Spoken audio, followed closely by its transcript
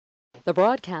The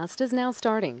broadcast is now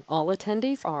starting. All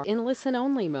attendees are in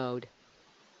listen-only mode.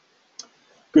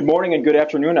 Good morning and good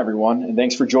afternoon, everyone, and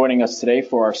thanks for joining us today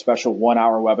for our special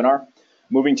one-hour webinar,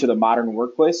 Moving to the Modern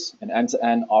Workplace, an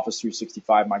End-to-End Office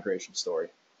 365 Migration Story.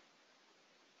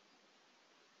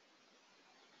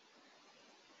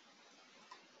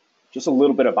 Just a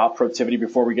little bit about Protiviti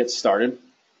before we get started.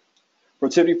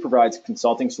 Protiviti provides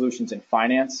consulting solutions in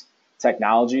finance,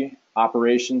 technology,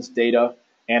 operations, data,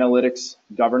 analytics,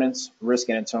 governance, risk,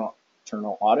 and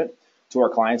internal audit to our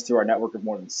clients through our network of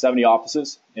more than 70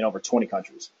 offices in over 20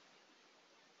 countries.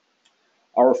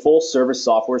 Our full-service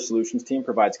software solutions team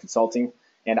provides consulting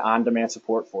and on-demand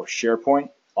support for SharePoint,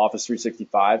 Office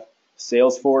 365,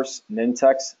 Salesforce,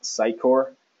 Nintex,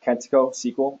 Sitecore, Kentico,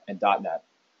 SQL, and .NET.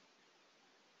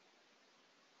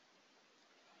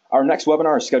 Our next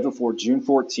webinar is scheduled for June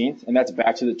 14th, and that's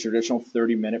back to the traditional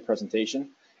 30-minute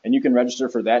presentation. And you can register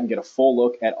for that and get a full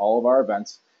look at all of our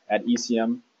events at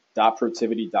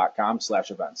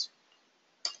ecm.protiviti.com/events.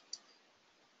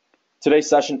 Today's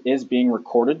session is being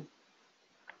recorded,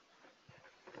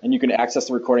 and you can access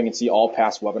the recording and see all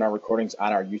past webinar recordings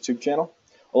on our YouTube channel.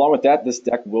 Along with that, this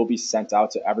deck will be sent out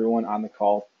to everyone on the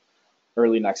call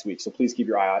early next week, so please keep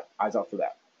your eyes out for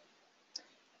that.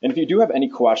 And if you do have any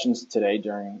questions today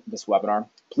during this webinar,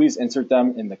 please insert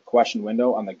them in the question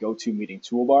window on the GoToMeeting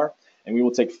toolbar, and we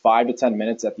will take 5 to 10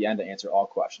 minutes at the end to answer all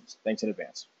questions. Thanks in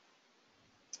advance.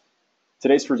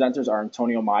 Today's presenters are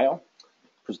Antonio Maio,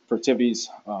 Protiviti's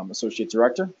Associate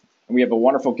Director, and we have a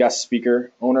wonderful guest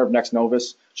speaker, owner of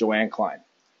NexNovus, Joanne Klein.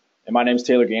 And my name is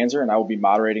Taylor Ganser, and I will be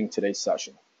moderating today's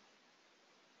session.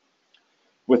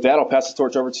 With that, I'll pass the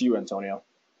torch over to you, Antonio.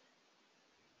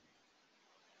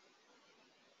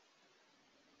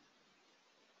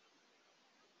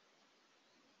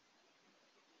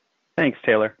 Thanks,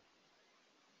 Taylor.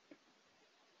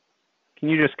 Can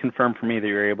you just confirm for me that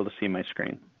you're able to see my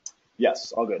screen?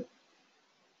 Yes, all good.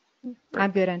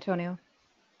 I'm good, Antonio.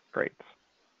 Great.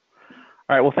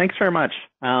 All right, well, thanks very much.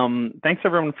 Thanks,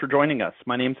 everyone, for joining us.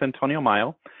 My name is Antonio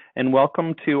Maio, and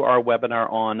welcome to our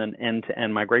webinar on an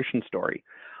end-to-end migration story.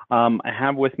 I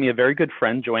have with me a very good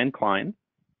friend, Joanne Klein.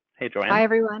 Hey, Joanne. Hi,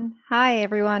 everyone. Hi,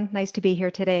 everyone. Nice to be here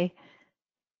today.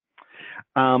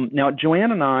 Now,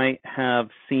 Joanne and I have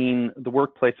seen the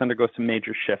workplace undergo some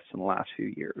major shifts in the last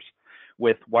few years,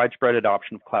 with widespread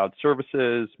adoption of cloud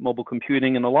services, mobile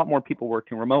computing, and a lot more people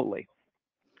working remotely.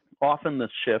 Often this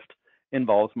shift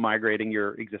involves migrating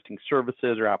your existing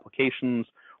services or applications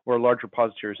or large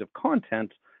repositories of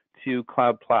content to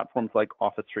cloud platforms like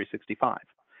Office 365.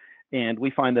 And we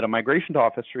find that a migration to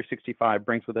Office 365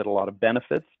 brings with it a lot of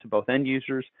benefits to both end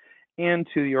users and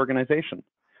to the organization.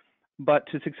 But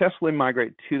to successfully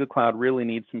migrate to the cloud really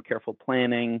needs some careful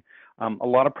planning, a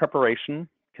lot of preparation,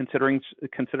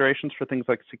 considerations for things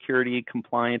like security,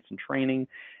 compliance, and training,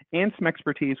 and some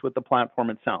expertise with the platform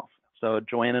itself. So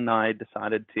Joanne and I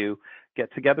decided to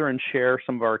get together and share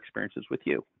some of our experiences with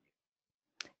you.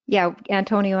 Yeah,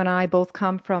 Antonio and I both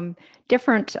come from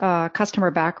different customer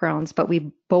backgrounds, but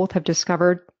we both have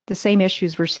discovered the same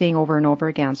issues we're seeing over and over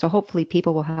again. So hopefully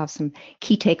people will have some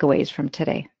key takeaways from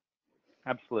today.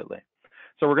 Absolutely.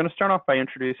 So we're going to start off by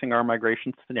introducing our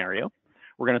migration scenario.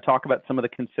 We're going to talk about some of the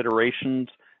considerations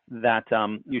that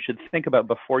you should think about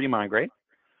before you migrate.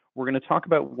 We're going to talk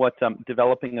about what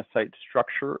developing a site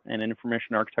structure and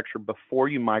information architecture before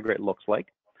you migrate looks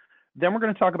like. Then we're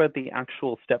going to talk about the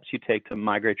actual steps you take to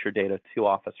migrate your data to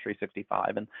Office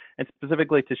 365 and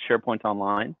specifically to SharePoint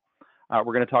Online.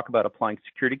 We're going to talk about applying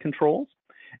security controls.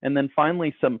 And then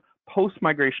finally, some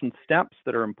post-migration steps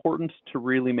that are important to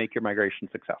really make your migration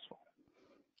successful.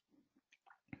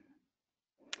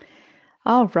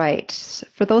 All right.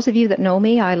 For those of you that know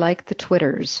me, I like the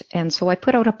Twitters. And so I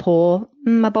put out a poll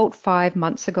about 5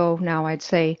 months ago now, I'd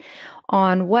say,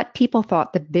 on what people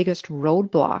thought the biggest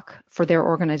roadblock for their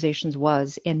organizations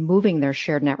was in moving their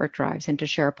shared network drives into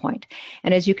SharePoint.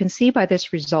 And as you can see by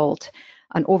this result,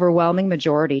 an overwhelming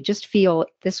majority just feel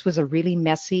this was a really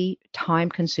messy,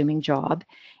 time-consuming job.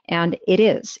 And it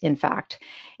is, in fact.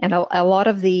 And a lot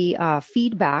of the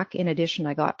feedback, in addition,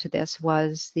 I got to this,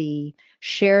 was the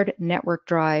shared network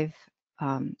drive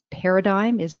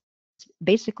paradigm is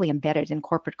basically embedded in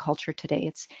corporate culture today.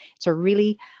 It's a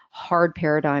really hard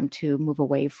paradigm to move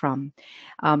away from.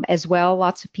 As well,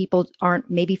 lots of people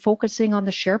aren't maybe focusing on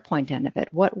the SharePoint end of it.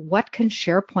 What can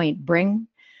SharePoint bring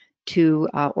to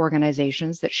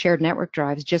organizations that shared network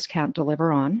drives just can't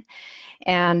deliver on?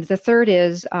 And the third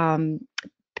is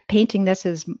painting this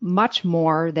as much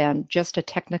more than just a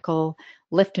technical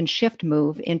lift and shift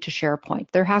move into SharePoint.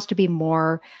 There has to be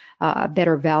more, a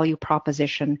better value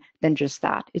proposition than just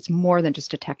that. It's more than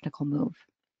just a technical move.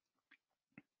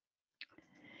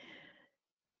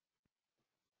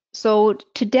 So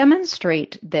to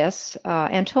demonstrate this,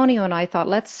 Antonio and I thought,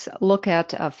 let's look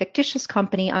at a fictitious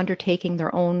company undertaking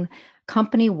their own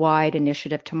company-wide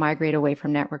initiative to migrate away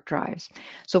from network drives.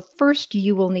 So first,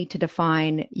 you will need to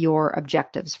define your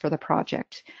objectives for the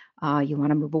project. You want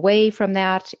to move away from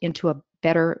that into a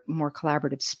better, more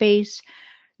collaborative space.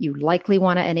 You likely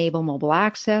want to enable mobile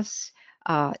access.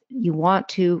 You want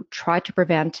to try to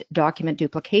prevent document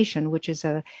duplication, which is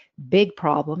a big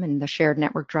problem in the shared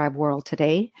network drive world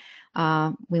today.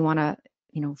 We want to,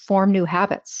 form new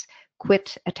habits,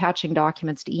 quit attaching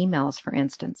documents to emails, for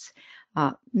instance.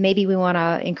 Maybe we want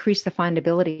to increase the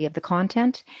findability of the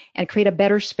content and create a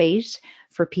better space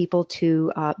for people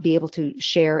to be able to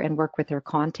share and work with their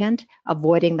content,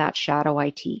 avoiding that shadow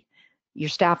IT. Your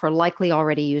staff are likely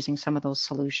already using some of those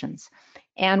solutions.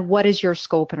 And what is your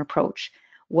scope and approach?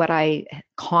 What I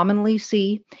commonly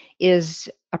see is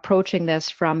approaching this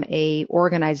from a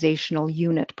organizational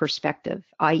unit perspective,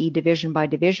 i.e. division by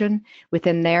division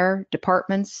within their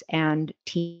departments and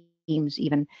teams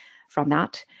even from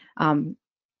that.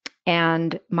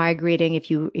 And migrating,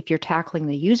 if you're tackling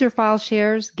the user file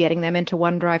shares, getting them into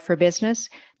OneDrive for Business,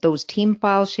 those team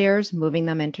file shares, moving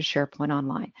them into SharePoint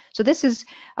Online. So this is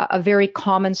a very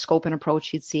common scope and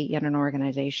approach you'd see in an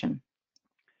organization.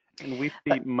 And we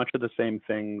see much of the same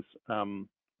things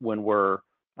when we're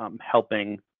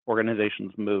helping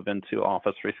organizations move into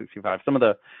Office 365. Some of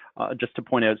the, just to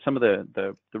point out, some of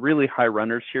the really high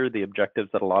runners here, the objectives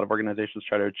that a lot of organizations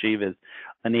try to achieve is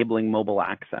enabling mobile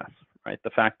access, right?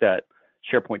 The fact that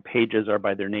SharePoint pages are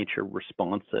by their nature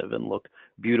responsive and look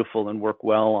beautiful and work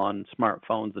well on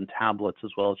smartphones and tablets, as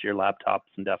well as your laptops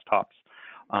and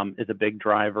desktops, is a big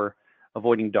driver.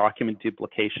 Avoiding document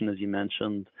duplication, as you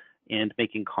mentioned, and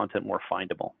making content more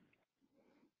findable.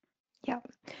 Yeah.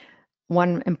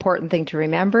 One important thing to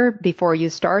remember before you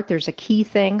start, there's a key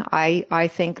thing I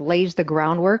think lays the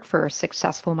groundwork for a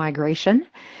successful migration,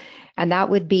 and that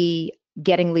would be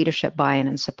getting leadership buy-in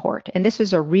and support. And this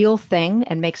is a real thing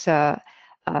and makes a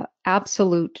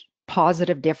absolute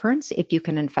positive difference if you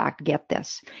can in fact get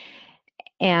this.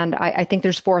 And I think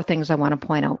there's 4 things I want to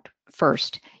point out.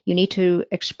 First, you need to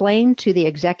explain to the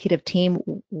executive team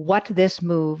what this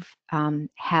move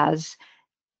has,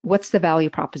 what's the value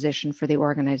proposition for the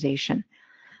organization.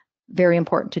 Very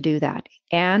important to do that.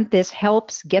 And this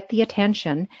helps get the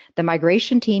attention the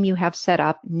migration team you have set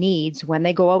up needs when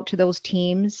they go out to those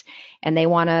teams and they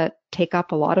want to take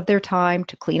up a lot of their time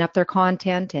to clean up their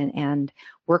content and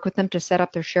work with them to set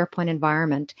up their SharePoint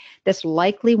environment. This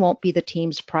likely won't be the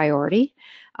team's priority,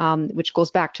 which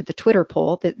goes back to the Twitter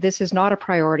poll, that this is not a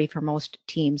priority for most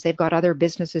teams. They've got other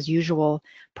business as usual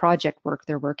project work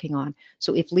they're working on.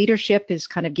 So if leadership is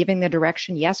kind of giving the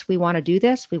direction, yes, we want to do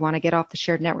this, we want to get off the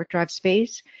shared network drive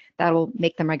space, that'll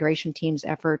make the migration team's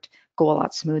effort go a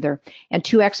lot smoother. And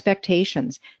 2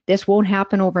 expectations. This won't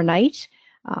happen overnight.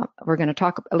 We're going to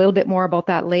talk a little bit more about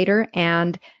that later.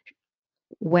 And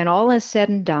when all is said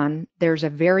and done, there's a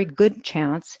very good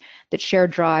chance that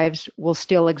shared drives will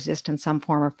still exist in some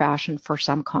form or fashion for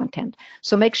some content.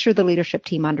 So make sure the leadership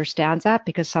team understands that,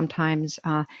 because sometimes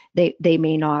they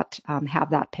may not have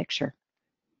that picture.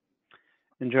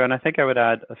 And Joanne, I think I would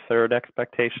add a 3rd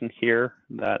expectation here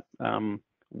that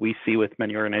we see with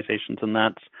many organizations, and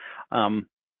that's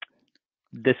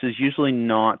this is usually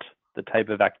not the type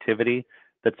of activity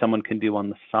that someone can do on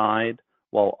the side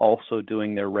while also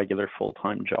doing their regular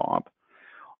full-time job.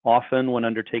 Often when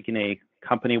undertaking a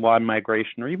company-wide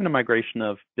migration or even a migration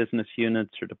of business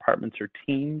units or departments or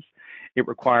teams, it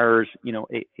requires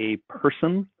a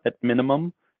person at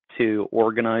minimum to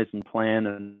organize and plan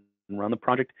and run the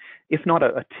project, if not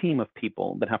a team of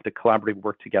people that have to collaborate,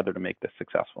 work together to make this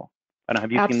successful. And have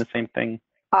you seen the same thing?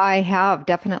 I have,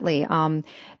 definitely.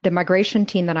 The migration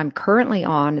team that I'm currently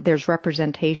on, there's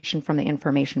representation from the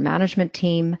information management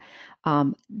team,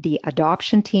 the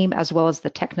adoption team, as well as the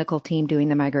technical team doing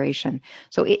the migration.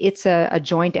 So it's a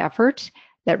joint effort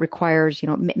that requires,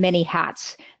 many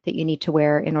hats that you need to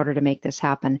wear in order to make this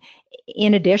happen.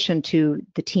 In addition to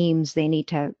the teams, they need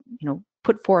to,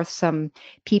 put forth some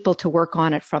people to work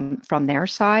on it from their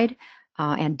side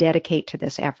and dedicate to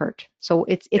this effort. So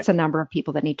it's a number of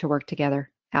people that need to work together.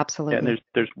 Absolutely. Yeah, and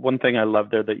there's one thing I love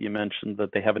there that you mentioned,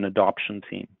 that they have an adoption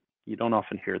team. You don't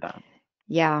often hear that.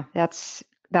 Yeah, that's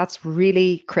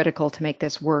really critical to make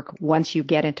this work once you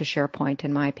get into SharePoint,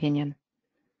 in my opinion.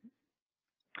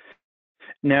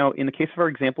 Now, in the case of our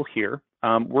example here,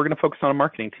 we're going to focus on a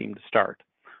marketing team to start.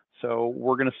 So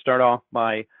we're going to start off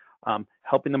by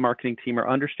helping the marketing team or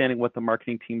understanding what the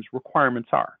marketing team's requirements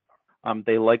are.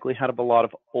 They likely have a lot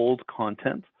of old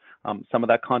content. Some of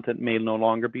that content may no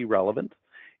longer be relevant.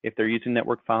 If they're using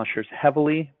network file shares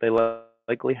heavily, they likely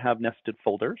likely have nested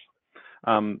folders.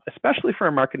 Especially for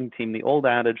a marketing team, the old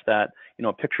adage that,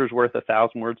 a picture's worth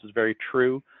 1,000 words is very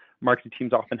true. Marketing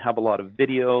teams often have a lot of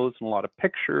videos and a lot of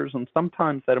pictures, and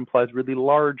sometimes that implies really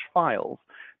large files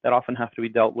that often have to be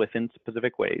dealt with in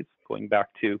specific ways, going back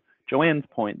to Joanne's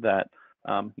point that,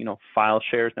 file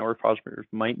shares, network file shares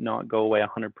might not go away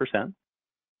 100%.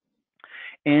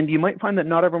 And you might find that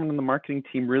not everyone in the marketing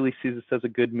team really sees this as a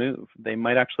good move. They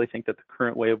might actually think that the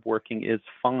current way of working is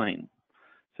fine.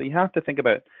 So you have to think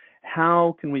about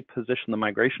how can we position the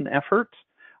migration effort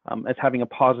as having a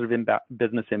positive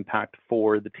business impact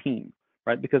for the team,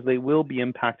 right? Because they will be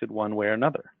impacted one way or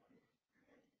another.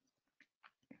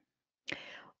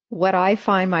 What I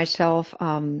find myself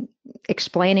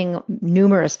explaining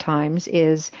numerous times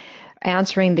is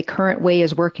answering the current way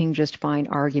is working just fine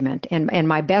argument. And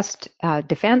my best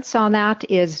defense on that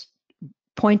is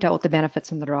point out the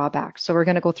benefits and the drawbacks. So we're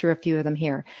going to go through a few of them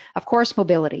here. Of course,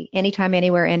 mobility, anytime,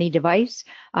 anywhere, any device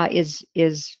is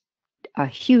a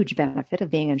huge benefit of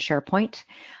being in SharePoint.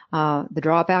 The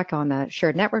drawback on the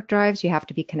shared network drives, you have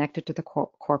to be connected to the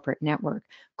corporate network.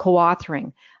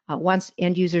 Co-authoring, once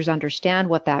end users understand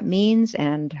what that means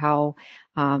and how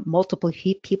multiple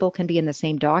people can be in the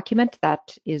same document,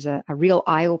 that is a real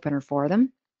eye-opener for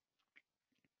them.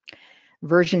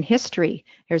 Version history,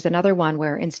 here's another one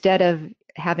where instead of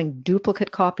having duplicate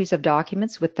copies of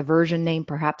documents with the version name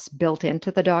perhaps built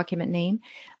into the document name,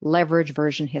 leverage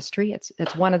version history.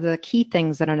 It's one of the key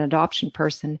things that an adoption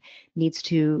person needs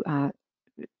to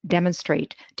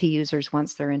demonstrate to users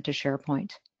once they're into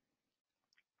SharePoint.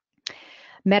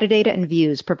 Metadata and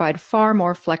views provide far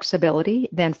more flexibility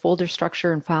than folder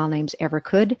structure and file names ever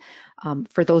could.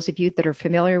 For those of you that are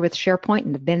familiar with SharePoint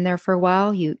and have been there for a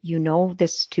while, you know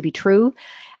this to be true.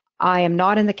 I am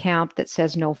not in the camp that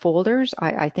says no folders.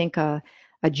 I think a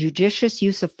judicious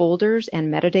use of folders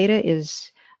and metadata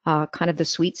is kind of the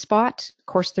sweet spot. Of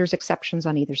course, there's exceptions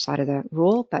on either side of the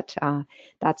rule, but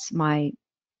that's my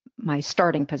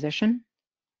starting position.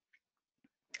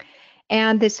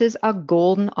 And this is a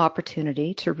golden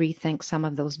opportunity to rethink some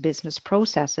of those business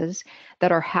processes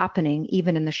that are happening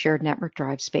even in the shared network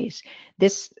drive space.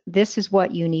 This is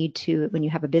what you need to, when you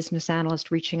have a business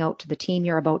analyst reaching out to the team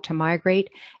you're about to migrate,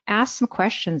 ask some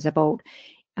questions about,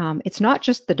 it's not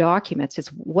just the documents, it's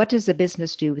what does the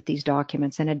business do with these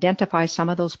documents, and identify some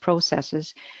of those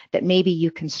processes that maybe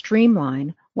you can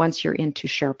streamline once you're into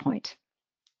SharePoint.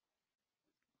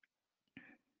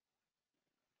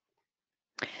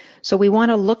 So we want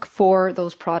to look for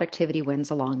those productivity wins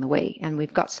along the way. And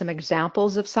we've got some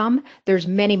examples of some. There's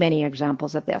many, many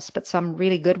examples of this, but some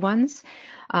really good ones.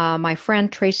 My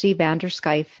friend Tracy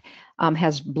Vanderschuyf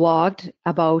has blogged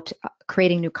about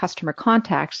creating new customer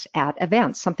contacts at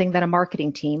events, something that a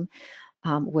marketing team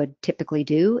would typically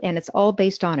do. And it's all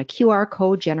based on a QR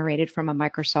code generated from a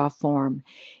Microsoft form.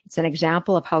 It's an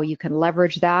example of how you can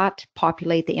leverage that,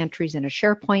 populate the entries in a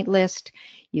SharePoint list.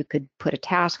 You could put a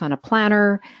task on a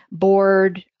planner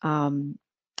board.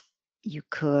 You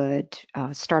could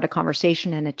start a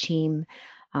conversation in a team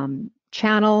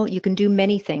channel. You can do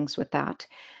many things with that.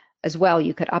 As well,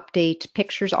 you could update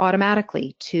pictures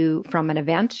automatically from an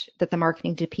event that the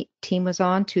marketing team was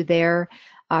on to their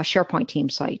SharePoint team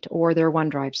site or their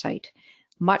OneDrive site.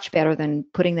 Much better than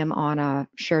putting them on a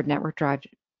shared network drive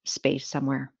space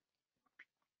somewhere.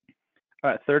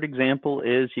 Third example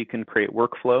is you can create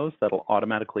workflows that'll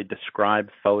automatically describe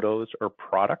photos or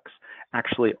products,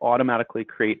 actually automatically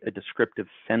create a descriptive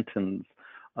sentence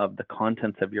of the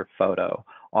contents of your photo,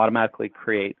 automatically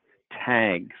create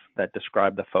tags that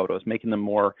describe the photos, making them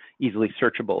more easily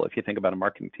searchable if you think about a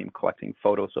marketing team collecting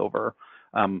photos over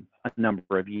a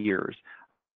number of years.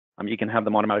 You can have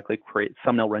them automatically create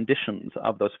thumbnail renditions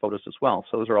of those photos as well.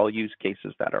 So those are all use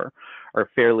cases that are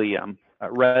fairly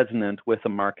resonant with a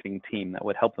marketing team that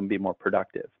would help them be more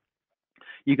productive.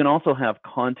 You can also have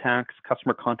contacts,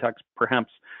 customer contacts,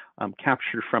 perhaps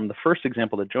captured from the first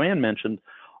example that Joanne mentioned,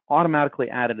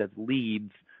 automatically added as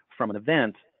leads from an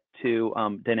event to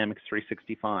Dynamics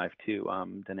 365,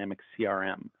 to Dynamics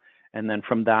CRM. And then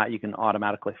from that, you can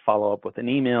automatically follow up with an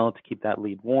email to keep that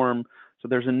lead warm. So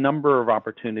there's a number of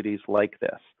opportunities like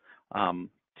this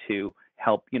to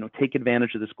help take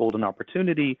advantage of this golden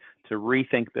opportunity to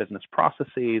rethink business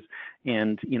processes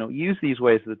and use these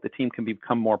ways that the team can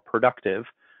become more productive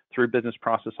through business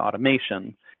process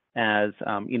automation as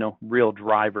real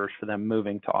drivers for them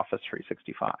moving to Office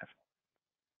 365.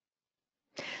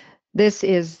 This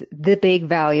is the big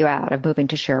value add of moving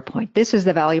to SharePoint. This is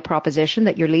the value proposition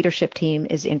that your leadership team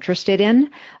is interested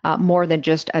in, more than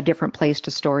just a different place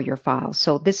to store your files.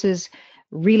 So this is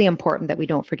really important that we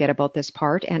don't forget about this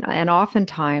part. And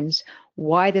oftentimes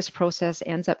why this process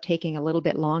ends up taking a little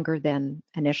bit longer than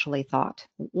initially thought.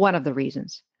 One of the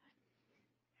reasons.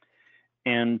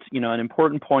 And, you know, an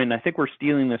important point, and I think we're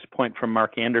stealing this point from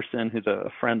Mark Anderson, who's a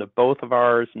friend of both of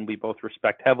ours, and we both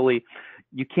respect heavily.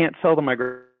 You can't sell the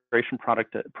migration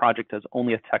project as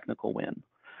only a technical win.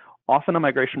 Often a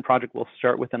migration project will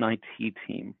start with an IT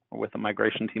team or with a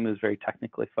migration team who's very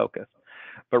technically focused.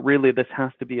 But really, this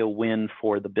has to be a win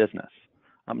for the business.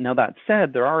 Now, that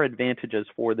said, there are advantages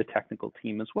for the technical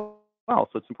team as well. So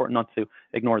it's important not to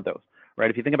ignore those, right?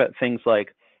 If you think about things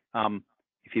like,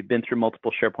 if you've been through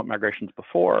multiple SharePoint migrations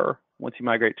before, once you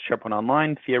migrate to SharePoint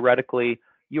Online, theoretically,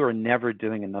 you are never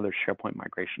doing another SharePoint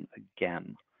migration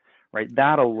again, right?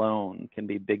 That alone can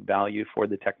be big value for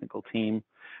the technical team.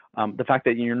 The fact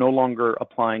that you're no longer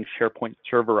applying SharePoint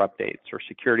server updates or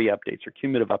security updates or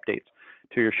cumulative updates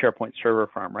to your SharePoint server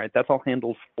farm, right? That's all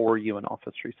handled for you in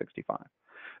Office 365.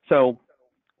 So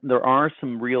there are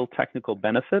some real technical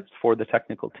benefits for the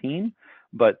technical team,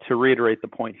 but to reiterate the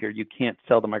point here, you can't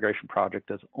sell the migration project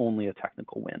as only a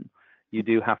technical win. You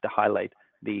do have to highlight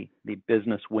the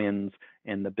business wins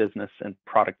and the business and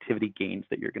productivity gains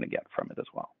that you're going to get from it as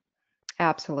well.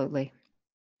 Absolutely.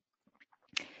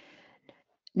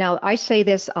 Now, I say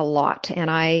this a lot, and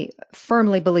I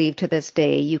firmly believe to this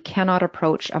day, you cannot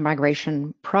approach a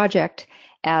migration project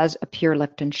as a pure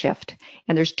lift and shift.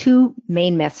 And there's two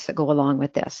main myths that go along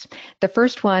with this. The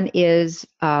first one is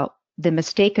the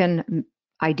mistaken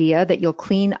idea that you'll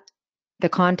clean the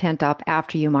content up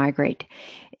after you migrate.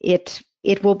 It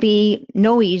will be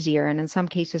no easier, and in some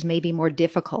cases maybe more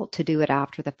difficult to do it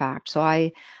after the fact. So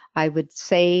I would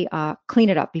say clean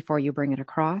it up before you bring it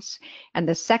across. And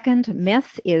the second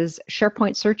myth is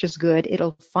SharePoint search is good.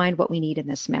 It'll find what we need in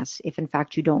this mess if in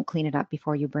fact you don't clean it up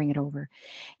before you bring it over.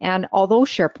 And although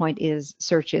SharePoint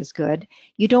search is good,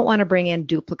 you don't want to bring in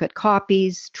duplicate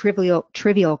copies,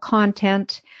 trivial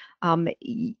content.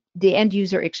 The end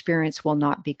user experience will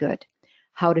not be good.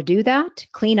 How to do that?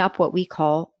 Clean up what we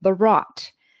call the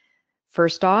rot.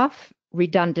 First off,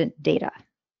 redundant data.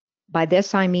 By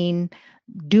this I mean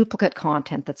duplicate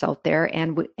content that's out there,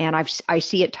 and I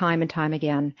see it time and time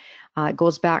again. It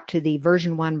goes back to the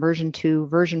version 1, version 2,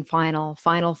 version final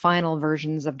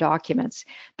versions of documents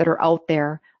that are out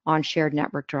there on shared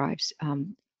network drives.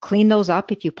 Clean those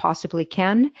up if you possibly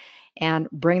can, and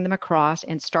bring them across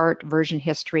and start version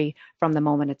history from the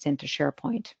moment it's into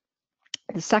SharePoint.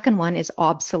 The second one is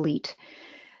obsolete.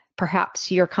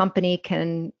 Perhaps your company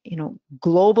can,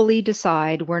 globally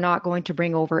decide we're not going to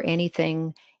bring over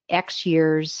anything X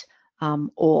years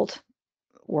old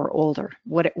or older,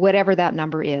 whatever that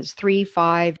number is, 3,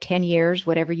 5, 10 years,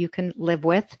 whatever you can live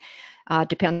with.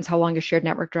 Depends how long your shared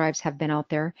network drives have been out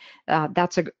there.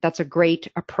 That's a great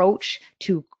approach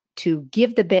to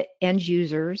give the end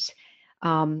users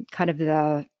kind of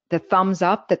the thumbs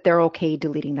up that they're okay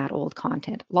deleting that old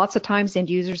content. Lots of times end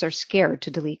users are scared to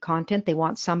delete content. They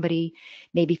want somebody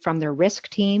maybe from their risk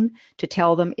team to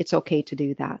tell them it's okay to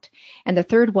do that. And the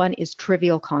third one is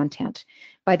trivial content.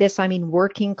 By this, I mean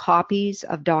working copies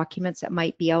of documents that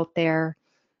might be out there.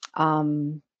 I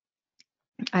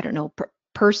don't know,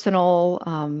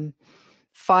 personal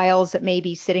files that may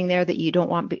be sitting there that you don't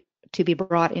want to be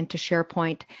brought into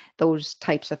SharePoint, those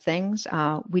types of things.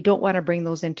 We don't want to bring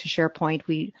those into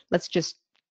SharePoint. Let's just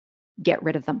get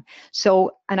rid of them.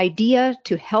 So an idea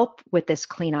to help with this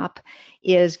cleanup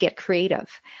is get creative.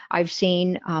 I've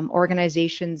seen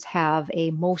organizations have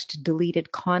a most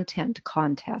deleted content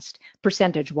contest,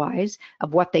 percentage-wise,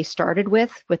 of what they started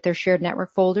with their shared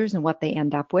network folders and what they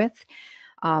end up with.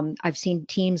 I've seen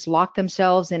teams lock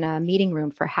themselves in a meeting room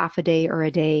for half a day or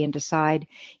a day and decide,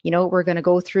 we're going to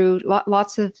go through,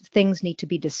 lots of things need to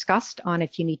be discussed on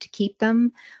if you need to keep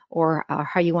them or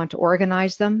how you want to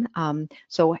organize them.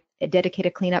 So dedicate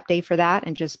a cleanup day for that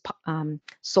and just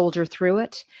soldier through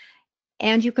it.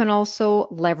 And you can also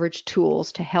leverage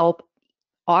tools to help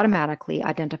automatically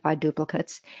identify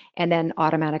duplicates and then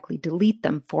automatically delete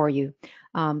them for you.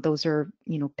 Those are,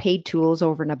 paid tools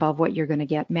over and above what you're going to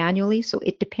get manually. So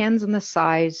it depends on the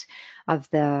size of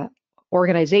the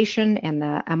organization and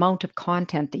the amount of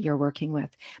content that you're working with.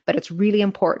 But it's really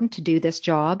important to do this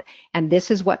job. And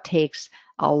this is what takes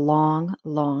a long,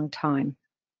 long time.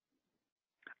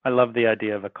 I love the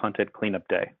idea of a content cleanup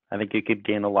day. I think you could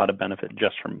gain a lot of benefit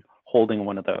just from holding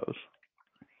one of those.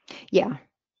 Yeah,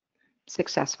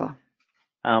 successful.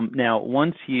 Now,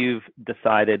 once you've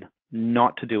decided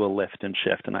not to do a lift and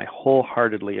shift, and I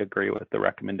wholeheartedly agree with the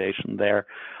recommendation there,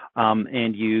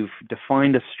 and you've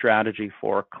defined a strategy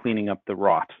for cleaning up the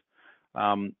rot,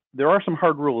 there are some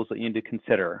hard rules that you need to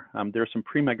consider. There's some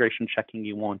pre-migration checking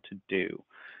you want to do.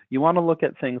 You want to look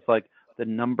at things like the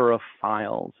number of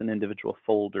files and individual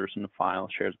folders and file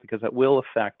shares, because that will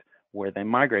affect where they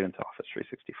migrate into Office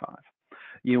 365.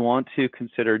 You want to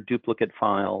consider duplicate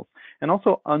files and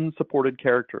also unsupported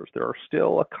characters. There are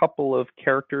still a couple of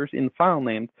characters in file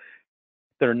names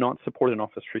that are not supported in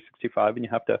Office 365, and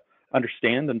you have to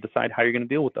understand and decide how you're going to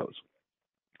deal with those.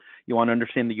 You want to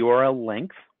understand the URL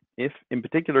length, if in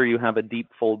particular you have a deep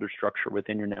folder structure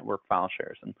within your network file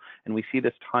shares, and we see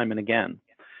this time and again.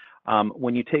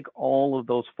 When you take all of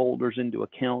those folders into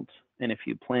account, and if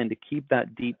you plan to keep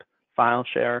that deep file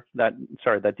share,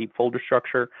 that deep folder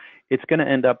structure, it's going to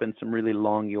end up in some really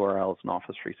long URLs in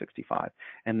Office 365.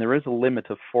 And there is a limit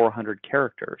of 400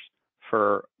 characters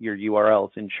for your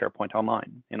URLs in SharePoint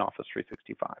Online in Office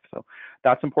 365. So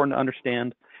that's important to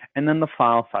understand. And then the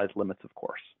file size limits, of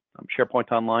course.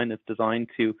 SharePoint Online is designed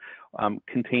to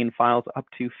contain files up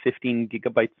to 15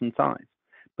 gigabytes in size.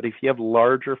 But if you have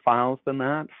larger files than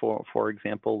that, for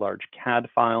example, large CAD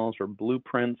files or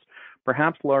blueprints,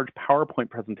 perhaps large PowerPoint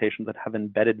presentations that have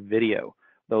embedded video,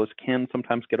 those can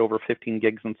sometimes get over 15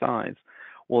 gigs in size.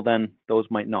 Well, then those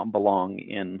might not belong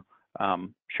in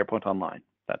SharePoint Online.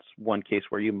 That's one case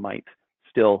where you might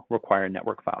still require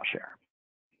network file share.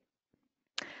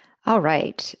 All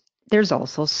right. There's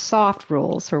also soft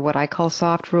rules, or what I call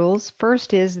soft rules.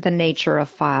 First is the nature of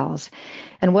files.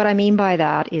 And what I mean by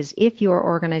that is if your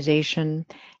organization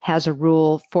has a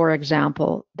rule, for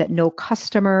example, that no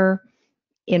customer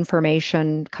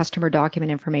information, customer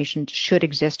document information should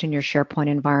exist in your SharePoint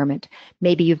environment.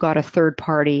 Maybe you've got a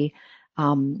third-party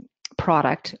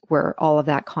product where all of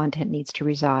that content needs to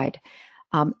reside.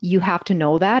 You have to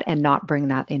know that and not bring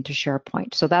that into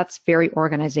SharePoint. So that's very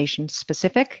organization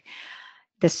specific.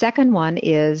 The second one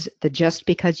is the just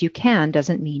because you can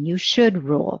doesn't mean you should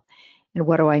rule. And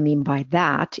what do I mean by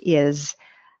that is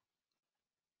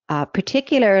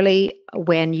particularly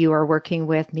when you are working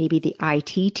with maybe the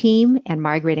IT team and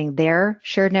migrating their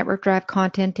shared network drive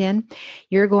content in,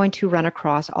 you're going to run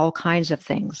across all kinds of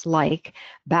things like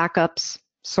backups,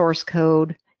 source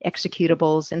code,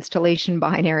 executables, installation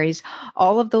binaries,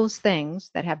 all of those things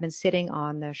that have been sitting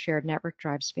on the shared network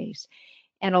drive space.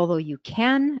 And although you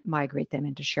can migrate them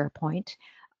into SharePoint,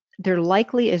 there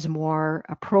likely is more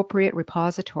appropriate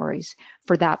repositories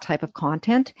for that type of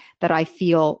content that I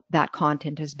feel that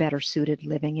content is better suited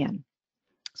living in.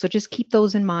 So just keep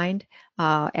those in mind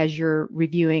as you're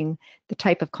reviewing the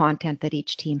type of content that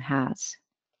each team has.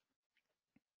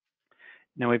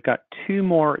 Now we've got two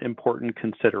more important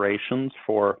considerations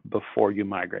for before you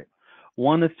migrate.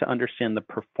 One is to understand the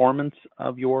performance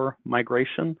of your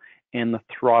migration and the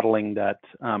throttling that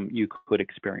you could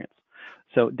experience.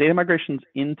 So data migrations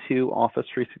into Office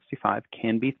 365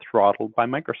 can be throttled by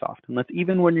Microsoft, and that's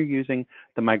even when you're using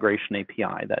the migration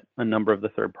API that a number of the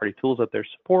third-party tools out there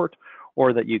support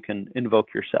or that you can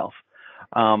invoke yourself.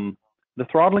 The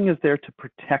throttling is there to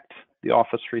protect the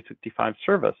Office 365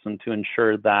 service and to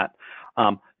ensure that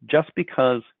just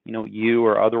because you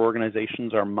or other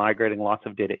organizations are migrating lots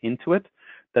of data into it,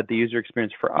 that the user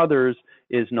experience for others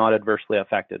is not adversely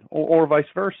affected, or vice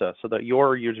versa, so that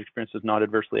your user experience is not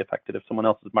adversely affected if someone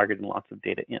else is migrating lots of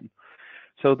data in.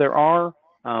 So there are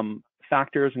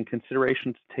factors and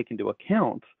considerations to take into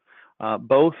account,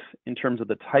 both in terms of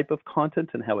the type of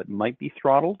content and how it might be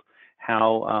throttled,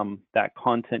 how that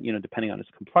content, depending on its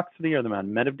complexity or the amount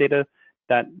of metadata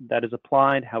that is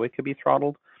applied, how it could be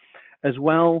throttled. As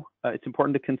well, it's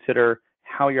important to consider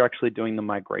how you're actually doing the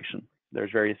migration.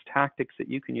 There's various tactics that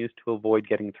you can use to avoid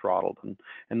getting throttled,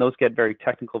 and those get very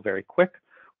technical very quick.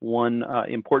 One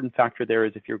important factor there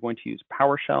is if you're going to use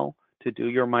PowerShell to do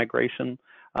your migration,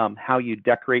 how you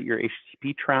decorate your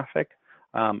HTTP traffic,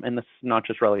 and this is not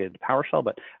just related to PowerShell,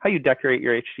 but how you decorate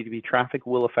your HTTP traffic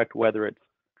will affect whether it's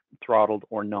throttled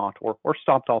or not, or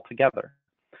stopped altogether.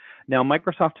 Now,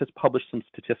 Microsoft has published some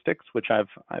statistics, which I've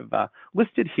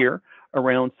listed here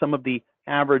around some of the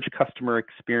average customer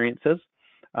experiences.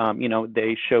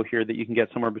 They show here that you can get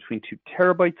somewhere between 2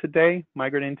 terabytes a day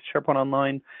migrating to SharePoint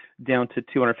Online down to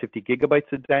 250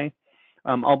 gigabytes a day.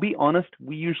 I'll be honest,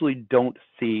 we usually don't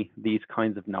see these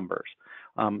kinds of numbers.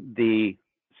 The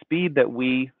speed that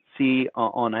we see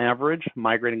on average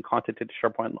migrating content into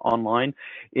SharePoint Online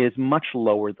is much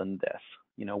lower than this.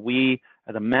 We,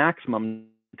 at a maximum,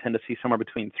 tend to see somewhere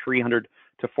between 300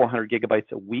 to 400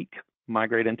 gigabytes a week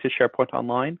migrate into SharePoint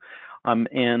Online.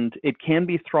 And it can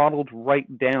be throttled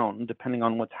right down depending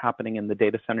on what's happening in the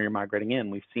data center you're migrating in.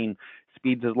 We've seen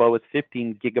speeds as low as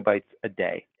 15 gigabytes a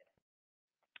day.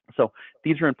 So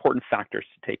these are important factors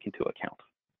to take into account.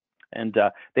 And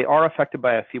they are affected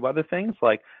by a few other things,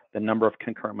 like the number of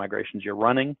concurrent migrations you're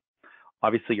running,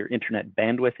 obviously your internet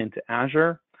bandwidth into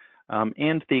Azure,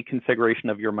 and the configuration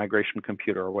of your migration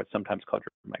computer, or what's sometimes called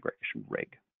your migration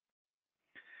rig.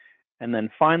 And then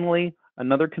finally,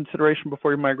 another consideration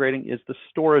before you're migrating is the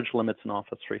storage limits in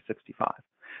Office 365.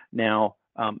 Now,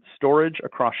 storage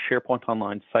across SharePoint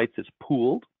Online sites is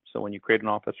pooled. So when you create an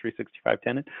Office 365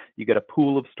 tenant, you get a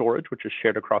pool of storage, which is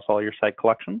shared across all your site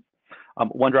collections.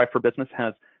 OneDrive for Business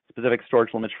has specific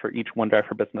storage limits for each OneDrive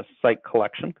for Business site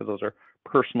collection, because those are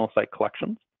personal site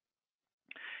collections.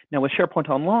 Now with SharePoint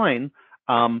Online,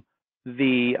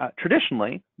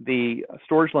 traditionally, the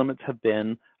storage limits have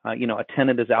been, a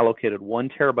tenant is allocated 1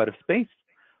 terabyte of space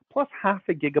plus half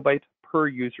a gigabyte per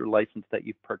user license that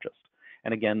you've purchased.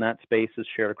 And again, that space is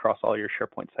shared across all your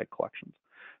SharePoint site collections.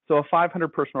 So a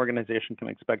 500-person organization can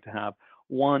expect to have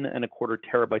 1.25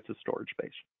 terabytes of storage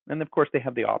space. And of course, they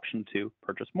have the option to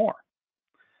purchase more.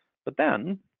 But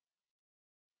then,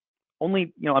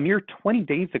 only a mere 20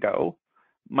 days ago,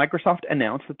 Microsoft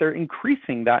announced that they're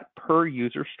increasing that per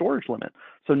user storage limit.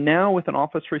 So now with an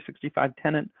Office 365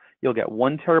 tenant, you'll get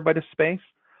 1 terabyte of space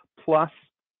plus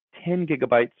 10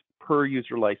 gigabytes per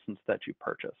user license that you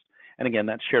purchased. And again,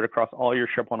 that's shared across all your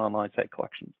SharePoint Online site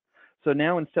collections. So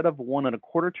now instead of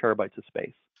 1.25 terabytes of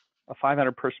space, a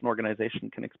 500-person organization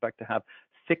can expect to have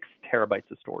 6 terabytes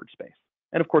of storage space.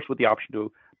 And of course, with the option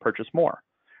to purchase more.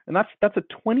 And that's a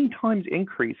 20 times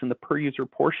increase in the per user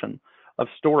portion of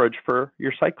storage for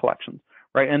your site collections,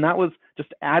 right? And that was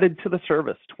just added to the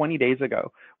service 20 days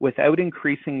ago without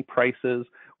increasing prices,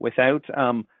 without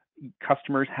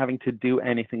customers having to do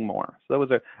anything more. So that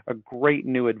was a great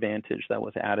new advantage that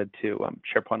was added to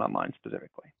SharePoint Online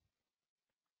specifically.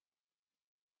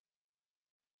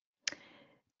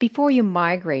 Before you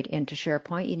migrate into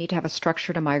SharePoint, you need to have a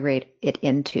structure to migrate it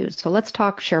into. So let's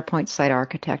talk SharePoint site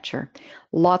architecture.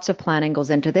 Lots of planning goes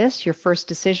into this. Your first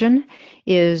decision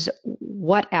is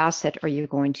what asset are you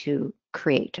going to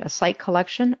create, a site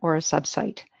collection or a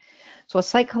subsite? So a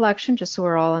site collection, just so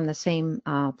we're all on the same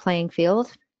playing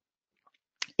field,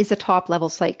 is a top-level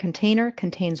site container,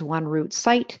 contains one root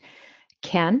site,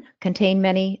 can contain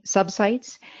many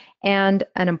subsites. And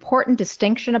an important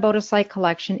distinction about a site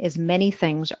collection is many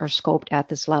things are scoped at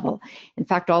this level. In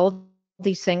fact, all of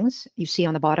these things you see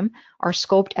on the bottom are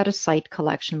scoped at a site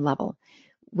collection level,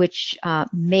 which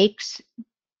makes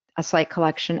a site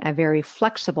collection a very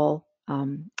flexible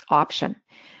option.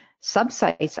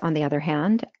 Subsites, on the other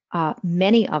hand,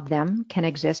 many of them can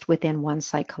exist within one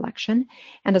site collection,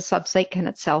 and a subsite can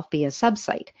itself be a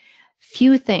subsite.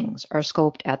 Few things are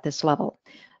scoped at this level.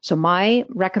 So my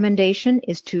recommendation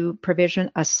is to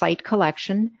provision a site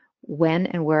collection when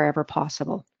and wherever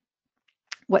possible.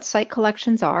 What site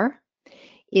collections are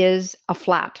is a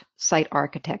flat site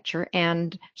architecture,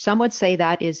 and some would say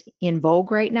that is in vogue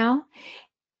right now.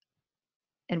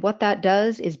 And what that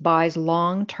does is buys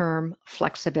long-term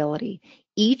flexibility.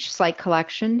 Each site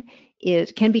collection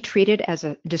can be treated as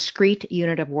a discrete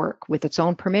unit of work with its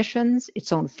own permissions,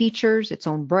 its own features, its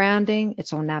own branding,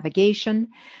 its own navigation,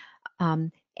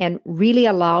 and really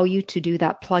allow you to do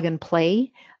that plug and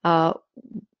play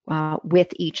with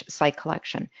each site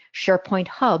collection. SharePoint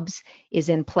Hubs is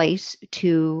in place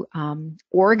to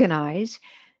organize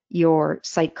your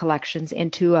site collections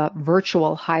into a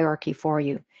virtual hierarchy for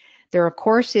you. There, of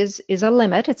course, is a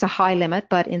limit. It's a high limit,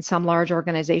 but in some large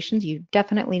organizations, you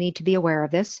definitely need to be aware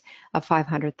of this, of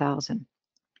 500,000.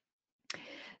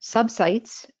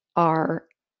 Subsites are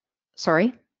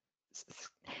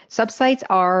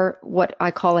what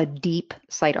I call a deep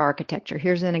site architecture.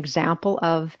 Here's an example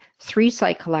of 3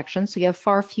 site collections. So you have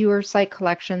far fewer site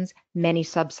collections, many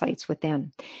subsites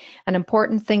within. An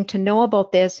important thing to know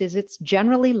about this is it's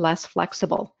generally less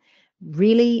flexible.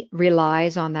 Really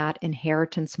relies on that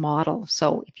inheritance model.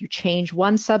 So if you change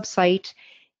one subsite,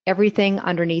 everything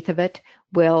underneath of it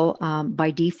will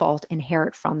by default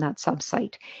inherit from that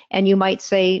subsite. And you might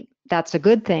say that's a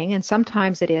good thing, and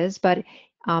sometimes it is, but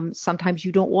sometimes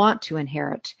you don't want to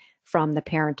inherit from the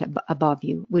parent above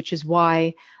you, which is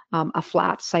why a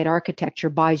flat site architecture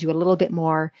buys you a little bit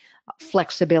more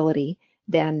flexibility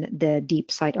than the deep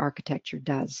site architecture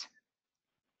does.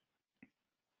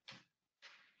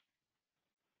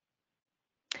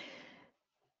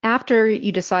 After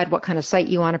you decide what kind of site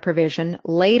you want to provision,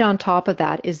 laid on top of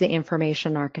that is the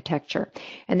information architecture.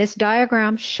 And this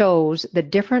diagram shows the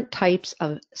different types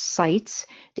of sites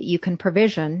that you can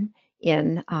provision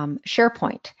in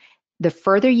SharePoint. The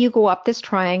further you go up this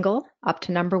triangle, up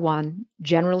to number 1,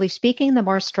 generally speaking, the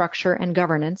more structure and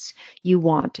governance you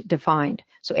want defined.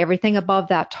 So everything above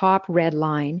that top red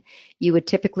line, you would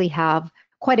typically have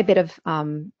quite a bit of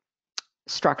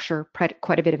structure,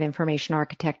 quite a bit of information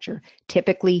architecture.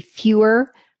 Typically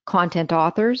fewer content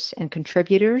authors and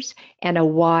contributors, and a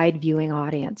wide viewing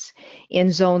audience.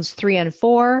 In zones 3 and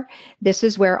 4, this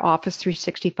is where Office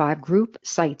 365 group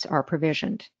sites are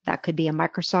provisioned. That could be a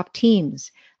Microsoft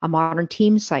Teams, a modern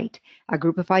team site, a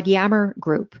groupified Yammer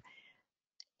group.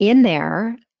 In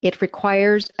there, it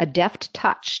requires a deft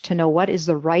touch to know what is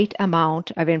the right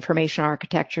amount of information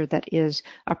architecture that is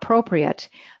appropriate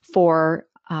for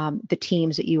the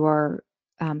teams that you are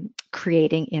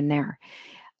creating in there.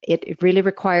 It really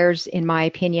requires, in my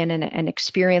opinion, an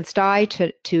experienced eye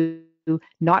to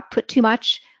not put too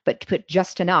much, but to put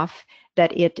just enough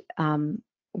that it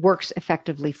works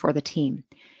effectively for the team.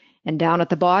 And down at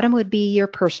the bottom would be your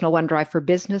personal OneDrive for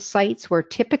Business sites, where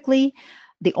typically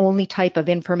the only type of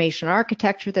information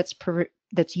architecture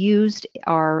that's used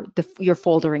are your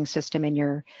foldering system in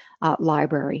your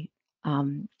library.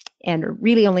 And it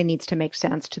really only needs to make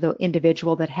sense to the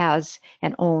individual that has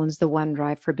and owns the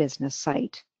OneDrive for Business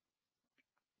site.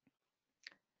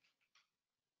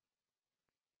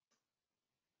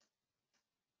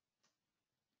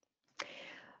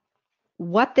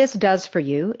 What this does for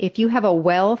you, if you have a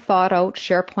well thought out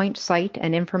SharePoint site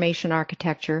and information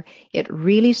architecture, it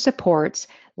really supports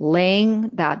laying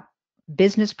that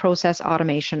business process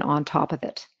automation on top of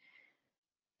it.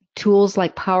 Tools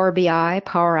like Power BI,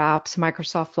 Power Apps,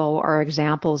 Microsoft Flow are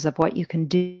examples of what you can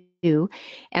do.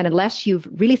 And unless you've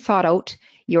really thought out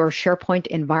your SharePoint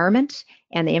environment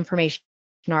and the information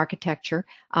architecture,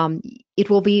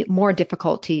 it will be more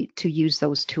difficult to use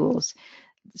those tools.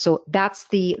 So that's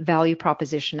the value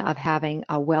proposition of having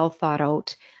a well thought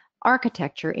out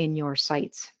architecture in your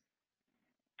sites.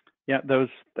 Yeah, those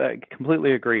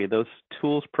completely agree. Those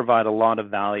tools provide a lot of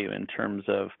value in terms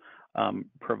of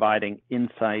providing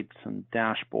insights and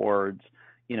dashboards,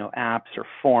 apps or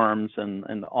forms and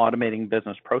automating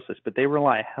business process, but they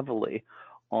rely heavily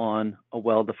on a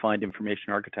well-defined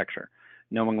information architecture,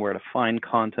 knowing where to find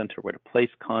content or where to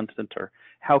place content or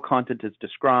how content is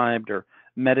described or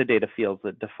metadata fields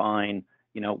that define,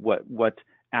 what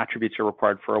attributes are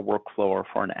required for a workflow or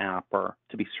for an app or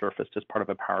to be surfaced as part of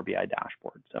a Power BI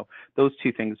dashboard. So those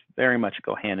two things very much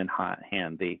go hand in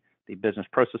hand, the business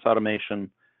process automation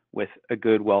with a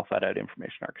good, well thought out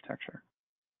information architecture.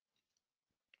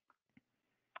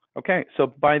 Okay, so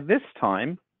by this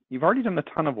time, you've already done a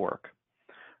ton of work,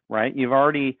 right? You've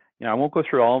already, I won't go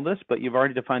through all of this, but you've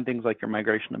already defined things like your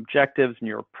migration objectives and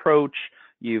your approach.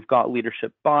 You've got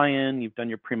leadership buy-in. You've done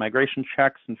your pre-migration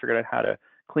checks and figured out how to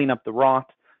clean up the rot.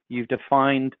 You've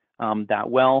defined that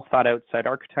well thought out site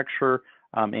architecture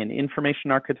and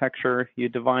information architecture. You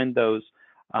defined those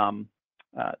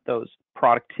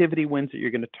productivity wins that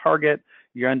you're going to target.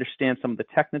 You understand some of the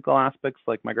technical aspects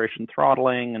like migration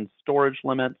throttling and storage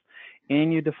limits,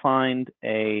 and you defined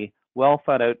a well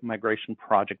thought out migration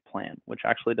project plan, which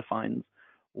actually defines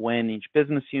when each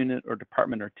business unit or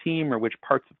department or team or which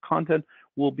parts of content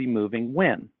will be moving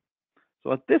when.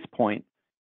 So at this point,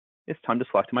 it's time to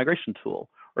select a migration tool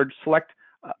or to select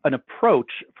an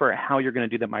approach for how you're going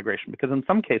to do that migration. Because in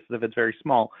some cases, if it's very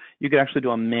small, you could actually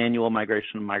do a manual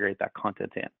migration and migrate that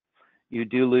content in. You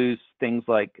do lose things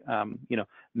like,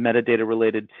 metadata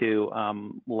related to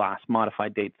last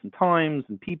modified dates and times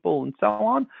and people and so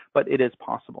on, but it is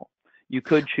possible. You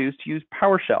could choose to use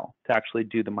PowerShell to actually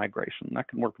do the migration. That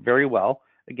can work very well,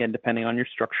 again, depending on your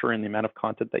structure and the amount of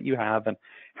content that you have and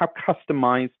how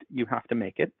customized you have to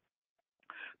make it.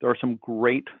 There are some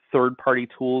great third-party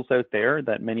tools out there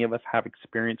that many of us have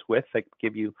experience with that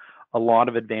give you a lot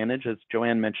of advantage, as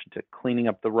Joanne mentioned, to cleaning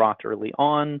up the rot early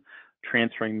on,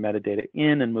 transferring metadata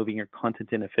in and moving your content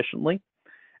in efficiently.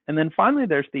 And then finally,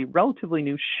 there's the relatively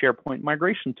new SharePoint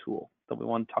migration tool that we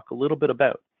want to talk a little bit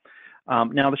about.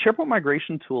 Now, the SharePoint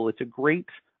migration tool, it's a great,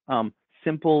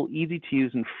 simple, easy to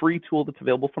use and free tool that's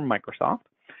available from Microsoft.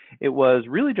 It was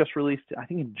really just released, I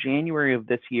think, in January of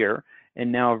this year,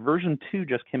 and now version 2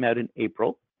 just came out in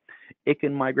April. It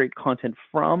can migrate content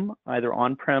from either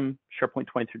on-prem SharePoint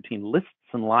 2013 lists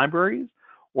and libraries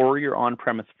or your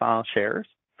on-premise file shares.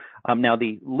 Now,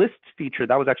 the lists feature,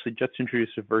 that was actually just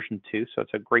introduced with version 2, so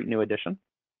it's a great new addition.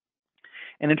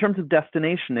 And in terms of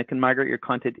destination, it can migrate your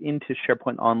content into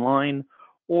SharePoint Online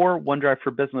or OneDrive for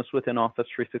Business within Office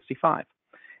 365.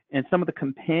 And some of the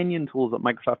companion tools that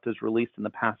Microsoft has released in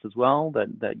the past as well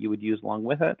that you would use along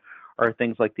with it are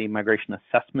things like the Migration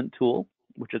Assessment tool,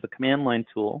 which is a command line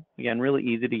tool, again, really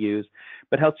easy to use,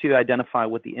 but helps you identify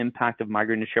what the impact of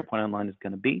migrating to SharePoint Online is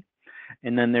going to be.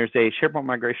 And then there's a SharePoint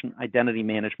Migration Identity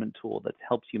Management tool that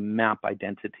helps you map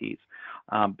identities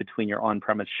between your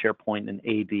on-premise SharePoint and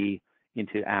AD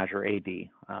into Azure AD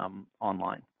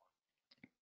Online.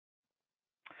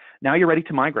 Now you're ready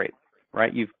to migrate,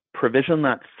 right? You've provision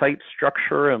that site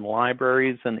structure and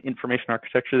libraries and information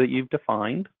architecture that you've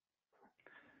defined.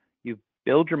 You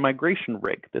build your migration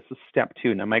rig. This is step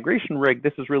 2. Now, migration rig,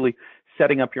 this is really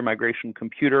setting up your migration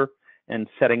computer and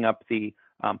setting up the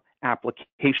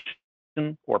application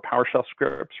or PowerShell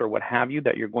scripts or what have you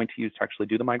that you're going to use to actually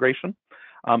do the migration.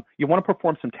 You want to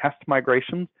perform some test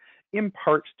migrations, in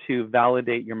part to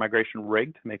validate your migration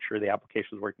rig to make sure the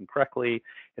application is working correctly,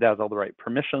 it has all the right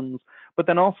permissions, but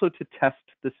then also to test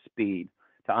the speed,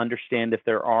 to understand if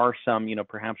there are some,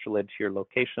 perhaps related to your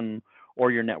location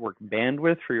or your network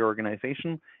bandwidth for your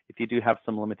organization, if you do have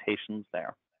some limitations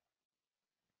there.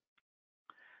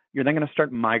 You're then going to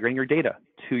start migrating your data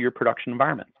to your production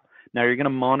environment. Now you're going to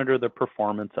monitor the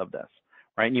performance of this,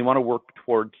 right? And you want to work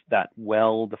towards that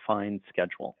well-defined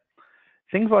schedule.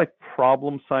 Things like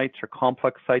problem sites or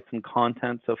complex sites and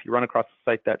content. So if you run across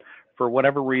a site that for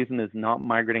whatever reason is not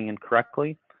migrating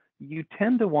incorrectly, you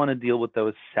tend to want to deal with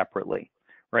those separately,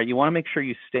 right? You want to make sure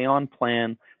you stay on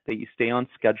plan, that you stay on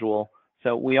schedule.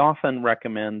 So we often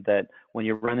recommend that when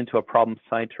you run into a problem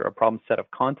site or a problem set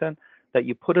of content, that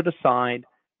you put it aside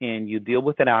and you deal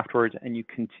with it afterwards and you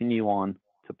continue on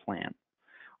to plan.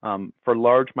 For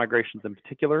large migrations in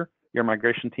particular, your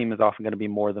migration team is often going to be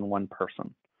more than one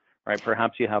person. Right?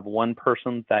 Perhaps you have one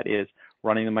person that is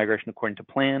running the migration according to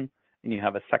plan, and you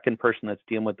have a second person that's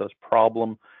dealing with those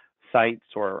problem sites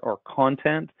or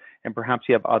content, and perhaps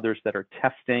you have others that are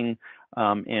testing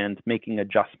and making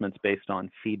adjustments based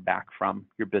on feedback from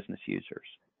your business users.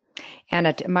 And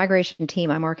a migration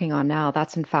team I'm working on now,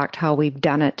 that's in fact how we've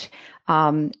done it.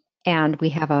 And we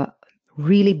have a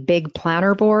really big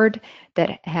planner board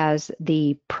that has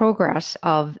the progress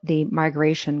of the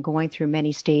migration going through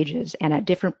many stages. And at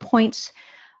different points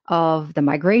of the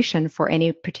migration for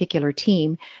any particular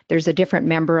team, there's a different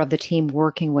member of the team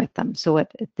working with them. So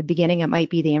at the beginning, it might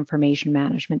be the information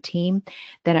management team.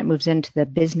 Then it moves into the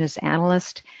business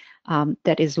analyst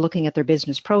that is looking at their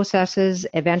business processes.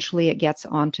 Eventually, it gets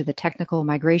onto the technical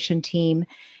migration team,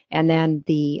 and then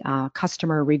the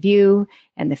customer review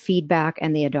and the feedback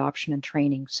and the adoption and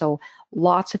training. So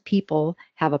lots of people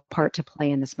have a part to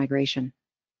play in this migration.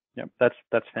 Yep,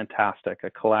 that's fantastic. A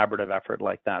collaborative effort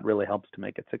like that really helps to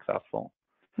make it successful.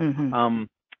 Mm-hmm.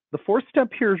 The fourth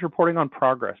step here is reporting on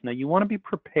progress. Now, you want to be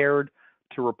prepared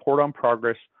to report on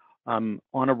progress on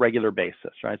a regular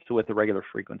basis, right? So with a regular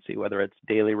frequency, whether it's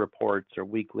daily reports or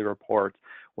weekly reports,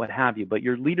 what have you. But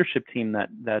your leadership team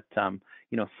that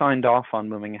signed off on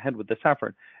moving ahead with this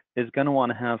effort is going to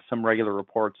want to have some regular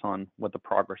reports on what the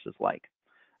progress is like.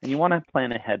 And you want to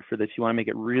plan ahead for this. You want to make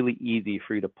it really easy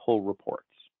for you to pull reports.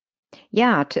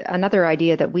 Yeah, another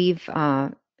idea that we've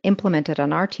implemented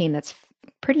on our team that's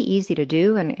pretty easy to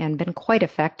do and been quite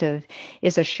effective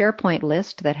is a SharePoint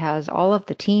list that has all of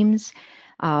the teams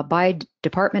by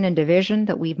department and division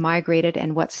that we've migrated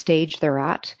and what stage they're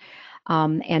at.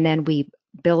 And then we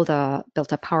built a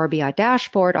Power BI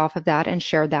dashboard off of that and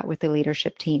shared that with the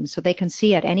leadership team so they can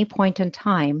see at any point in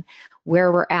time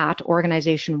where we're at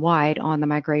organization-wide on the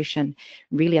migration.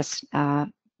 Really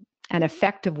an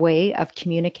effective way of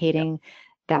communicating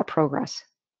that progress.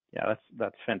 Yeah,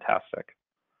 that's fantastic.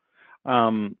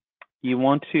 You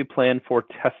want to plan for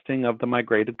testing of the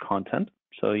migrated content.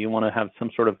 So you want to have some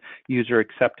sort of user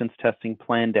acceptance testing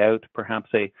planned out, perhaps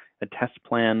a test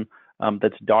plan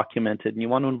that's documented, and you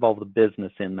want to involve the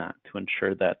business in that to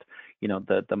ensure that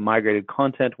the migrated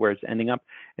content where it's ending up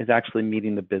is actually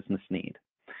meeting the business need.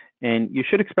 And you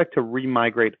should expect to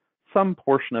remigrate some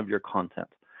portion of your content.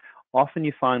 Often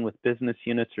you find with business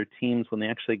units or teams, when they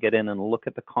actually get in and look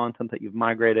at the content that you've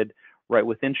migrated right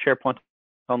within SharePoint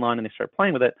Online and they start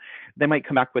playing with it, they might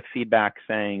come back with feedback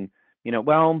saying,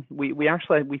 well, we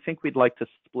think we'd like to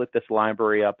split this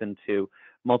library up into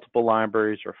multiple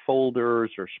libraries or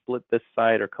folders, or split this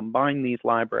site or combine these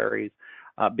libraries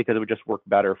because it would just work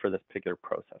better for this particular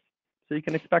process. So you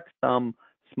can expect some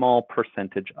small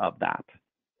percentage of that.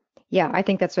 Yeah, I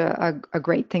think that's a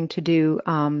great thing to do.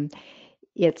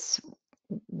 It's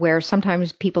where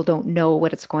sometimes people don't know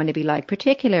what it's going to be like,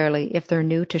 particularly if they're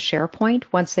new to SharePoint.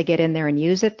 Once they get in there and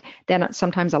use it, then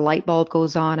sometimes a light bulb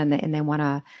goes on and they want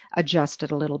to adjust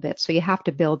it a little bit. So you have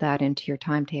to build that into your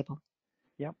timetable.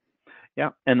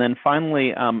 Yeah. And then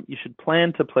finally, you should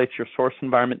plan to place your source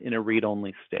environment in a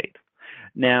read-only state.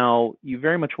 Now, you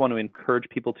very much want to encourage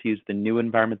people to use the new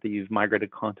environment that you've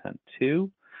migrated content to.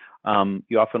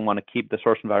 You often want to keep the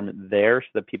source environment there so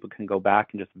that people can go back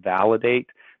and just validate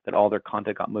that all their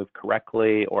content got moved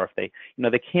correctly, or if they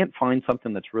can't find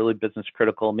something that's really business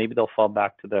critical, maybe they'll fall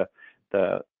back to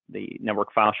the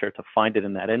network file share to find it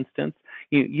in that instance.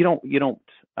 You don't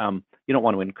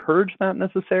want to encourage that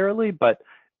necessarily, but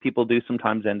people do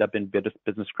sometimes end up in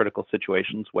business critical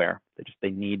situations where they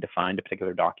need to find a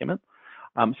particular document.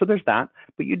 So there's that,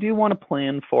 but you do want to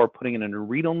plan for putting it in a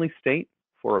read-only state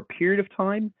for a period of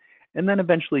time, and then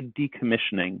eventually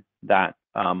decommissioning that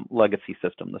legacy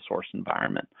system, the source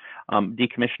environment.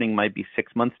 Decommissioning might be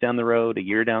 6 months down the road, a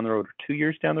year down the road, or 2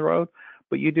 years down the road,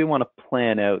 but you do want to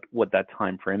plan out what that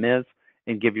time frame is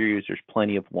and give your users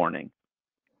plenty of warning.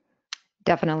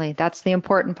 Definitely. That's the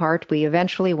important part. We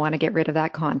eventually want to get rid of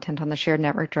that content on the shared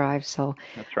network drive. So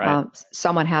that's right.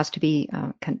 Someone has to be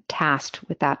tasked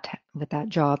with that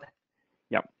job.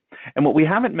 Yep. And what we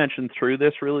haven't mentioned through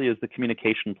this really is the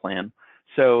communication plan.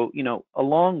 So,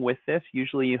 along with this,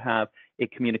 usually you have a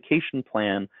communication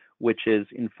plan, which is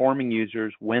informing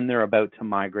users when they're about to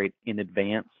migrate in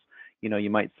advance.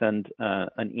 You might send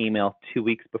an email 2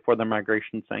 weeks before the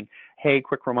migration saying, hey,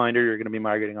 quick reminder, you're going to be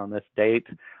migrating on this date,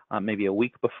 maybe a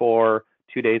week before,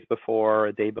 2 days before,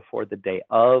 a day before, the day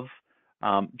of,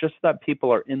 just so that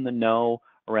people are in the know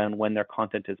around when their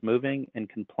content is moving and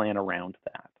can plan around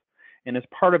that. And as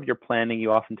part of your planning,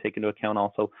 you often take into account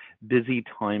also busy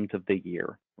times of the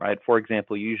year, right? For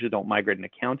example, you usually don't migrate an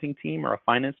accounting team or a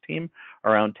finance team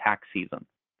around tax season.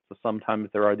 So sometimes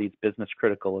there are these business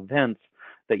critical events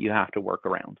that you have to work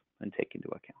around and take into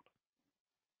account.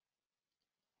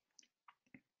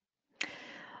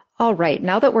 All right,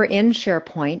 now that we're in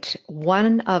SharePoint,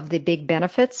 one of the big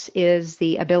benefits is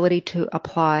the ability to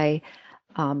apply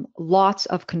lots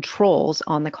of controls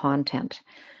on the content.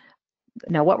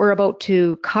 Now, what we're about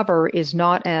to cover is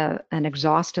not an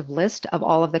exhaustive list of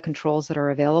all of the controls that are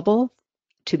available,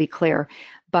 to be clear,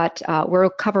 but we'll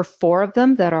cover 4 of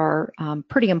them that are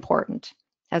pretty important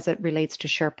as it relates to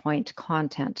SharePoint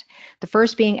content. The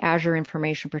first being Azure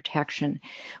Information Protection,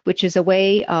 which is a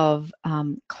way of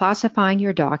classifying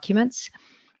your documents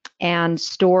and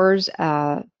stores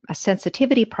a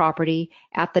sensitivity property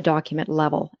at the document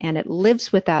level, and it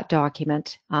lives with that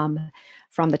document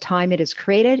from the time it is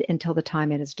created until the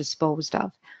time it is disposed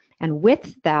of. And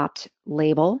with that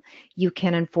label, you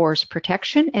can enforce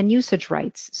protection and usage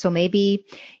rights. So maybe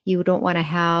you don't want to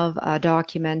have a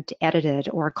document edited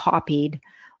or copied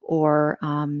or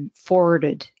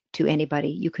forwarded to anybody.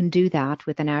 You can do that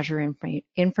with an Azure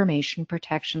Information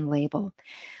Protection label.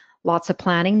 Lots of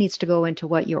planning needs to go into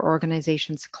what your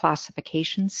organization's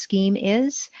classification scheme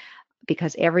is,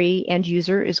 because every end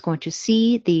user is going to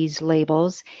see these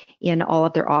labels in all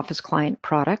of their Office client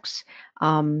products,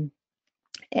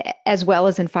 as well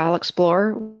as in File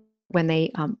Explorer when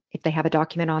they, if they have a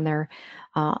document on their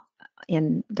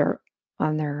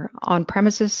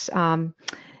on-premises, on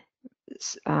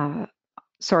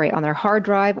their hard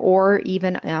drive, or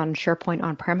even on SharePoint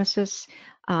on-premises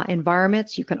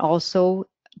environments. You can also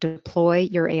deploy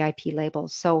your AIP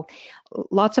labels. So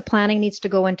lots of planning needs to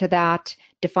go into that,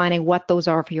 defining what those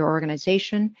are for your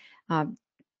organization,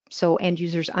 so end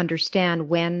users understand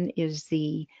when is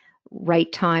the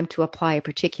right time to apply a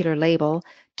particular label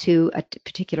to a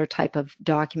particular type of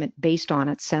document based on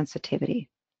its sensitivity.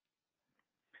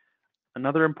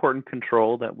 Another important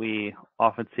control that we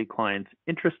often see clients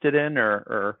interested in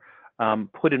or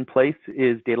put in place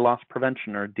is data loss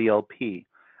prevention, or DLP.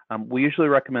 We usually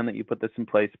recommend that you put this in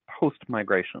place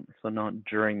post-migration, so not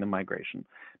during the migration,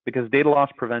 because data loss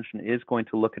prevention is going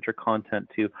to look at your content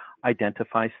to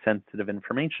identify sensitive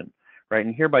information, right?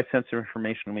 And here by sensitive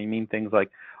information, we mean things like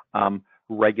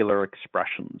regular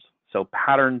expressions. So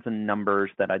patterns and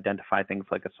numbers that identify things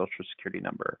like a social security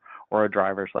number or a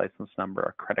driver's license number,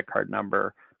 a credit card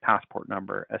number, passport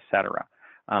number, etc.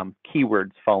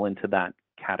 Keywords fall into that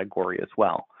category as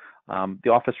well. The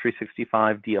Office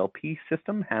 365 DLP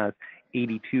system has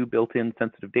 82 built-in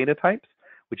sensitive data types,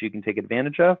 which you can take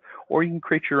advantage of, or you can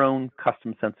create your own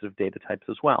custom sensitive data types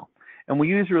as well. And we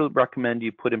usually recommend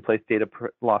you put in place data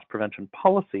loss prevention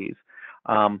policies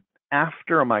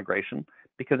after a migration,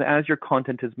 because as your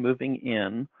content is moving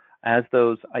in, as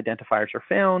those identifiers are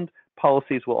found,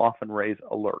 policies will often raise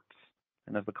alerts.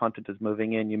 And as the content is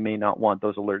moving in, you may not want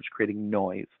those alerts creating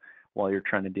noise while you're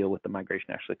trying to deal with the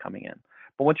migration actually coming in.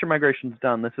 But once your migration is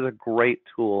done, this is a great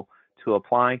tool to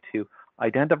apply to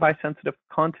identify sensitive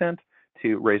content,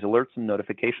 to raise alerts and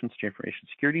notifications to your information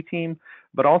security team,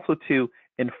 but also to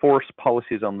enforce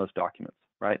policies on those documents,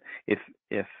 right? If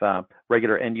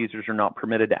regular end users are not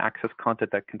permitted to access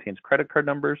content that contains credit card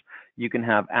numbers, you can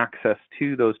have access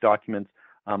to those documents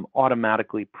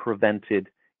automatically prevented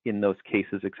in those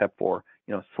cases, except for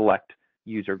select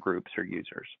user groups or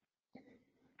users.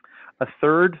 A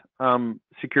third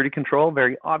security control,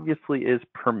 very obviously, is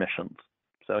permissions.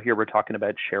 So here we're talking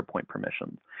about SharePoint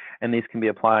permissions, and these can be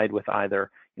applied with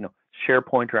either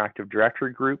SharePoint or Active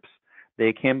Directory groups,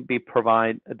 They can be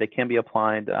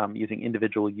applied using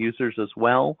individual users as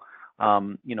well.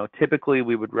 Typically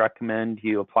we would recommend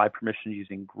you apply permissions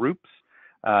using groups,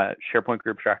 SharePoint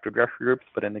groups, Active Directory groups,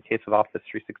 but in the case of Office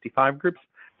 365 groups,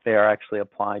 they are actually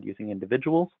applied using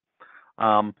individuals.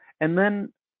 And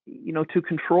then, to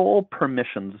control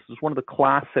permissions, this is one of the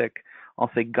classic,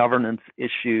 I'll say, governance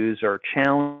issues or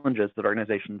challenges that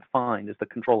organizations find, is the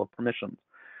control of permissions.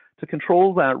 To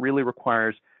control that really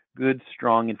requires good,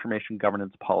 strong information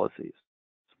governance policies.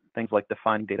 Things like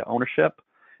defining data ownership,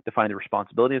 defining the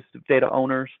responsibilities of data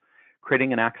owners,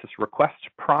 creating an access request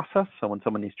process, so when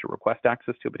someone needs to request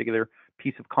access to a particular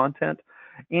piece of content,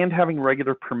 and having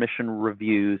regular permission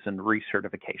reviews and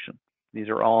recertification. These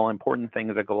are all important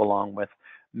things that go along with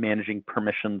managing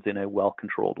permissions in a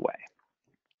well-controlled way.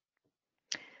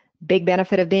 Big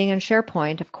benefit of being in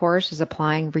SharePoint, of course, is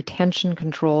applying retention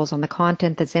controls on the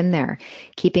content that's in there,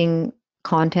 keeping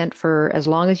content for as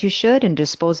long as you should and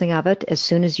disposing of it as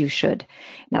soon as you should.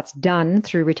 And that's done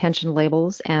through retention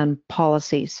labels and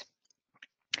policies.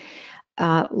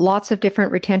 Lots of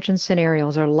different retention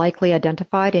scenarios are likely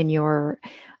identified in your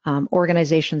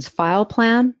organization's file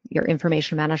plan. Your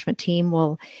information management team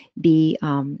will be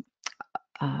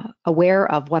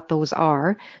aware of what those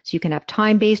are. So you can have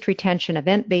time-based retention,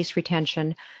 event-based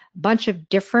retention, a bunch of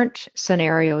different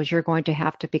scenarios you're going to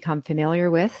have to become familiar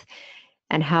with,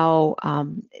 and how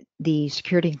the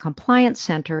Security and Compliance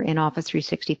Center in Office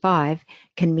 365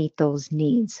 can meet those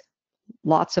needs.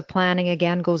 Lots of planning,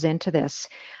 again, goes into this.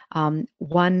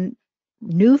 One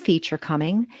new feature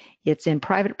coming, it's in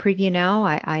private preview now.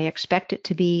 I expect it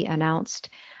to be announced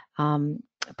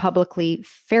publicly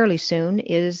fairly soon,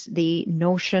 is the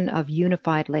notion of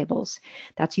unified labels.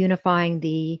 That's unifying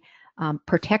the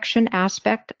protection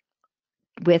aspect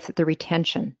with the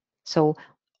retention. So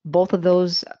both of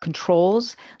those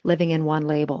controls living in one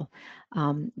label.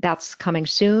 That's coming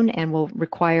soon and will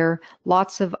require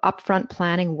lots of upfront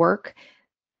planning work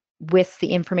with the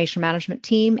information management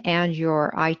team and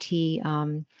your IT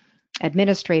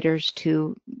administrators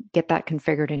to get that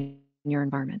configured in your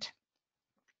environment.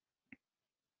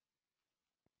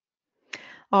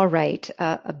 All right,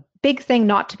 a big thing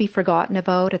not to be forgotten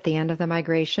about at the end of the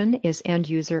migration is end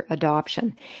user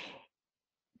adoption.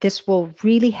 This will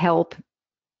really help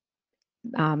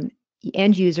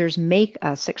end users make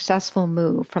a successful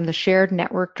move from the shared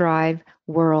network drive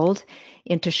world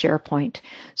into SharePoint.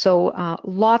 So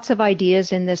lots of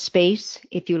ideas in this space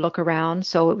if you look around.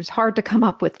 So it was hard to come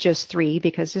up with just 3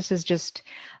 because this is just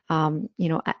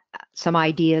some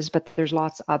ideas, but there's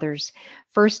lots others.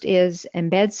 First is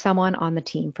embed someone on the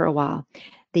team for a while.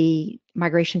 The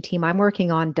migration team I'm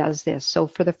working on does this. So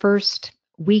for the first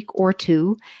week or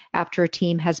 2 after a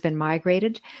team has been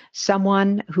migrated,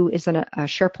 someone who is a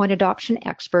SharePoint adoption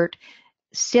expert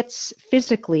sits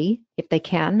physically, if they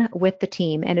can, with the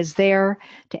team and is there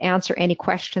to answer any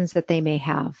questions that they may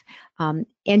have.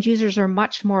 End users are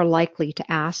much more likely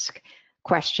to ask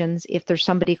questions if there's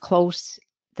somebody close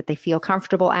that they feel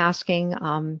comfortable asking.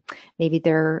 Maybe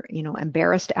they're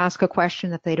embarrassed to ask a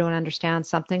question if they don't understand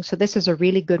something. So this is a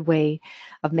really good way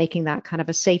of making that kind of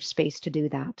a safe space to do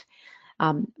that.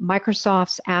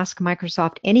 Microsoft's Ask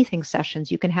Microsoft Anything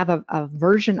sessions, you can have a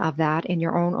version of that in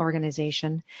your own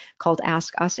organization called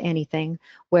Ask Us Anything,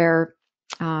 where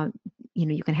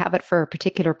you can have it for a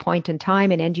particular point in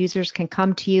time and end users can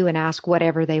come to you and ask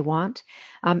whatever they want.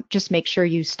 Just make sure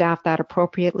you staff that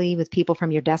appropriately with people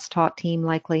from your desktop team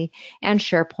likely, and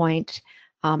SharePoint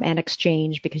and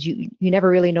Exchange, because you never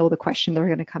really know the question they're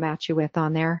going to come at you with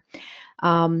on there.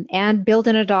 And build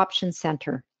an adoption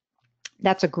center.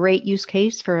 That's a great use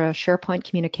case for a SharePoint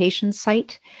communications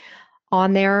site.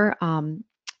 On there,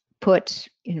 put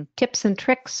tips and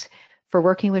tricks for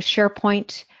working with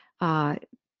SharePoint.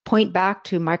 Point back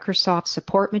to Microsoft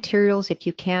support materials if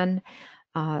you can.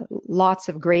 Lots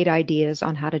of great ideas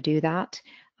on how to do that.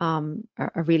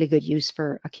 A really good use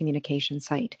for a communication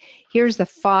site. Here's the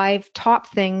 5 top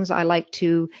things I like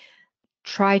to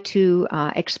try to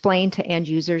explain to end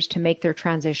users to make their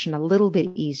transition a little bit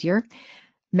easier.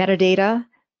 Metadata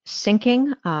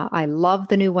syncing. I love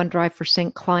the new OneDrive for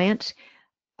Sync client.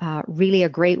 Really a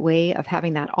great way of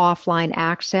having that offline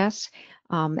access.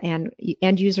 And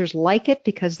end users like it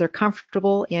because they're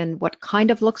comfortable in what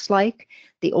kind of looks like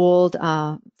the old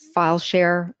file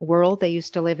share world they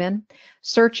used to live in.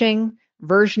 Searching,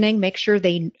 versioning, make sure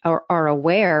they are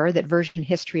aware that version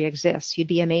history exists. You'd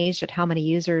be amazed at how many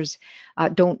users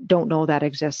don't know that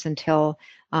exists until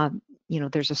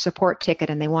there's a support ticket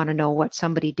and they want to know what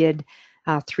somebody did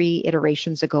 3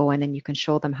 iterations ago, and then you can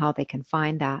show them how they can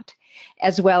find that,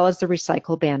 as well as the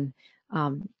recycle bin.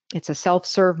 It's a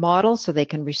self-serve model, so they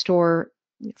can restore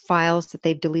files that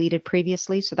they've deleted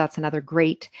previously. So that's another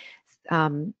great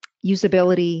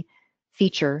usability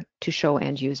feature to show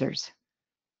end users.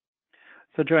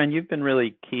 So Joanne, you've been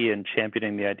really key in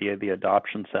championing the idea of the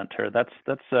adoption center.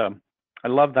 I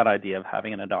love that idea of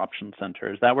having an adoption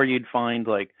center. Is that where you'd find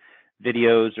like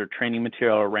videos or training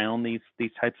material around these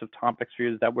types of topics for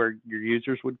you? Is that where your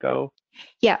users would go?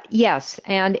 Yeah, yes.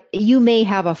 And you may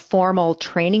have a formal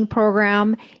training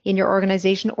program in your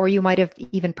organization, or you might have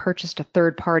even purchased a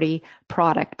third-party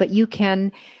product, but you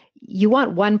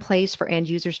want one place for end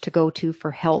users to go to for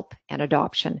help and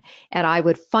adoption. And I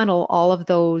would funnel all of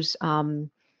those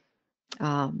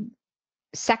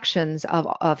sections of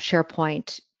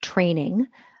SharePoint training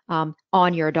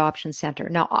on your adoption center.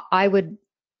 Now, I would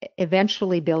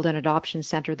eventually build an adoption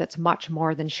center that's much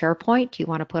more than SharePoint. You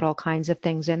want to put all kinds of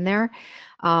things in there.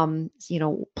 Planner,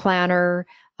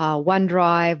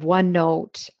 OneDrive,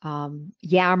 OneNote,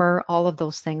 Yammer, all of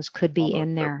those things could be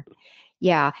in there.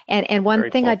 Yeah, and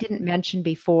one thing I didn't mention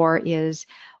before is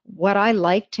what I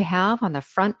like to have on the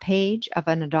front page of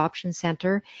an adoption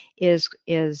center is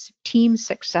team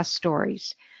success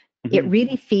stories. Mm-hmm. It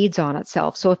really feeds on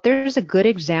itself. So if there's a good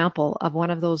example of one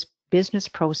of those business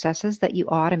processes that you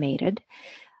automated,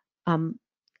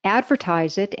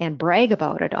 advertise it and brag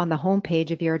about it on the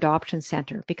homepage of your adoption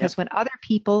center, because when other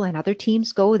people and other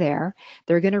teams go there,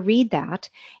 they're going to read that,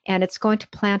 and it's going to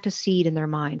plant a seed in their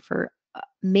mind for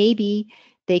maybe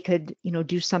they could,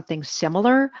 do something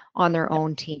similar on their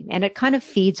own team, and it kind of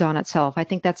feeds on itself. I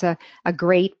think that's a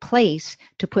great place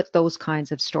to put those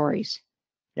kinds of stories.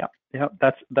 Yeah,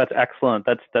 that's excellent.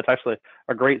 That's actually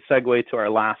a great segue to our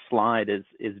last slide is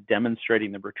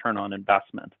demonstrating the return on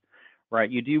investment, right?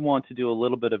 You do want to do a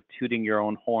little bit of tooting your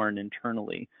own horn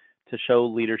internally to show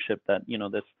leadership that,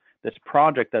 this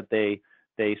project that they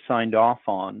signed off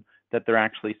on, that they're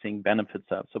actually seeing benefits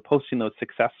of. So posting those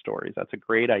success stories, that's a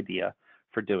great idea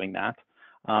for doing that.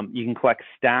 You can collect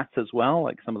stats as well,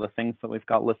 like some of the things that we've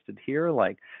got listed here,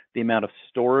 like the amount of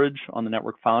storage on the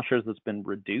network file shares that's been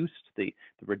reduced, the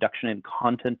reduction in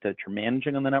content that you're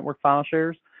managing on the network file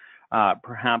shares,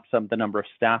 perhaps the number of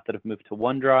staff that have moved to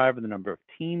OneDrive, or the number of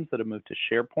teams that have moved to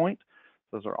SharePoint.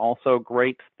 Those are also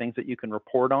great things that you can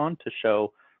report on to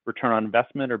show return on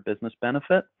investment or business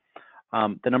benefit.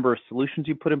 The number of solutions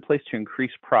you put in place to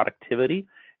increase productivity,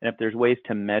 and if there's ways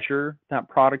to measure that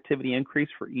productivity increase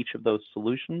for each of those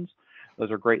solutions,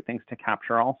 those are great things to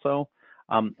capture also.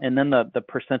 And then the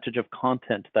percentage of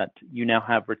content that you now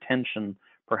have retention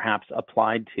perhaps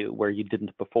applied to where you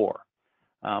didn't before.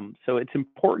 So it's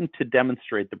important to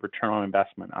demonstrate the return on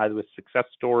investment, either with success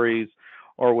stories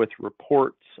or with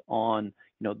reports on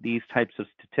these types of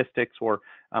statistics, or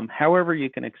however you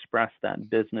can express that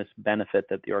business benefit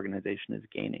that the organization is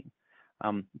gaining.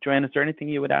 Joanne, is there anything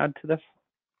you would add to this?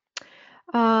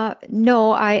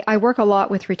 No, I work a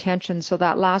lot with retention, so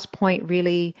that last point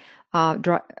really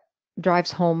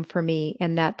drives home for me,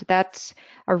 and that's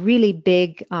a really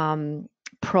big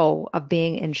pro of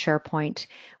being in SharePoint.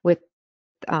 With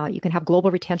you can have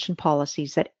global retention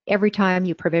policies that every time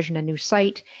you provision a new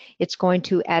site, it's going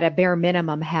to, at a bare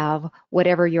minimum, have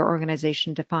whatever your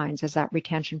organization defines as that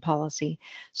retention policy.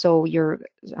 So your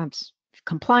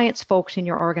compliance folks in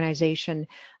your organization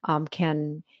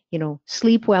can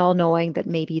sleep well knowing that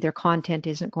maybe their content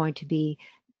isn't going to be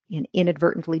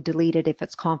inadvertently deleted if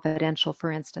it's confidential, for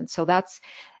instance. So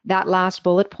that last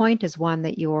bullet point is one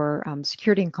that your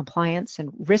security and compliance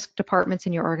and risk departments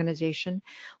in your organization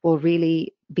will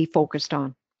really be focused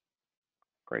on.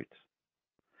 Great.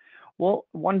 Well,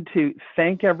 I wanted to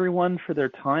thank everyone for their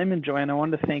time, and Joanne, I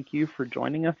wanted to thank you for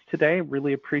joining us today.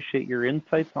 Really appreciate your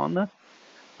insights on this.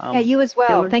 Yeah, you as well.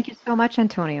 Taylor, thank you so much,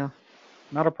 Antonio.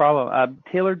 Not a problem.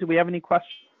 Taylor, do we have any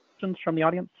questions from the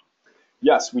audience?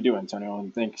 Yes, we do, Antonio,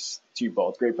 and thanks to you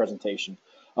both. Great presentation.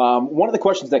 One of the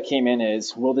questions that came in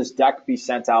is, will this deck be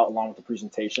sent out along with the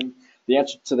presentation? The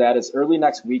answer to that is early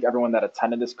next week, everyone that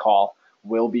attended this call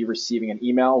will be receiving an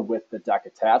email with the deck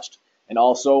attached. And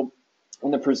also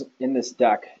in this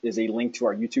deck is a link to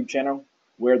our YouTube channel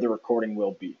where the recording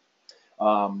will be.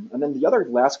 And then the other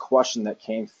last question that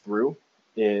came through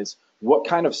is, what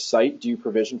kind of site do you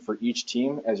provision for each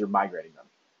team as you're migrating them?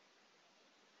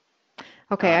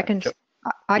 Okay, I can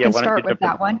start with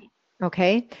that one.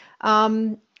 Okay.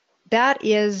 That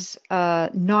is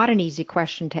not an easy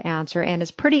question to answer, and is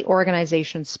pretty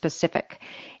organization specific.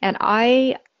 And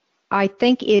I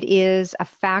think it is a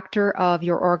factor of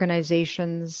your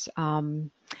organization's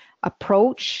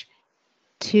approach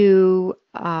to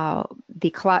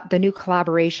the new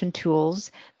collaboration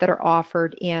tools that are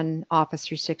offered in Office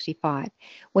 365.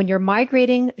 When you're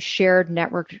migrating shared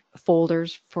network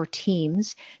folders for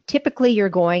Teams, typically you're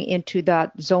going into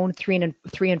that zone 3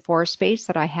 and 4 space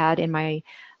that I had in my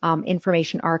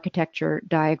information architecture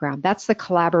diagram. That's the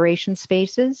collaboration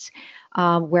spaces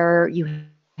where you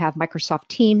have Microsoft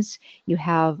Teams, you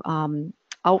have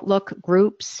Outlook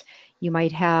groups, you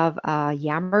might have a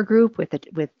Yammer group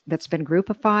that's been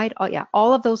groupified. Oh yeah,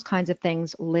 all of those kinds of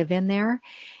things live in there.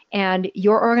 And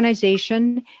your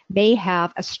organization may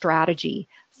have a strategy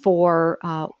for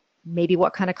maybe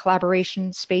what kind of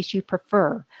collaboration space you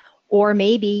prefer. Or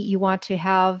maybe you want to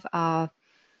have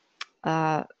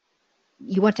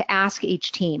you want to ask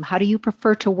each team, how do you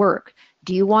prefer to work?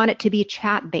 Do you want it to be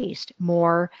chat-based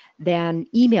more than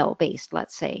email-based,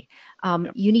 let's say?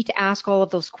 Yep. You need to ask all of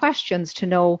those questions to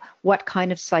know what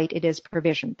kind of site it is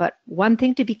provisioned. But one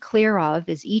thing to be clear of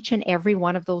is each and every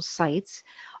one of those sites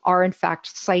are in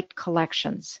fact site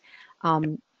collections,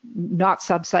 not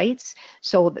subsites.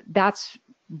 So that's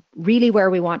really where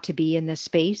we want to be in this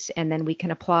space, and then we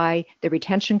can apply the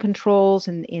retention controls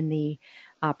in the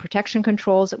protection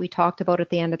controls that we talked about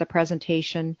at the end of the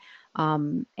presentation.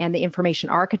 And the information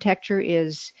architecture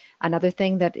is another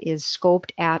thing that is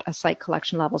scoped at a site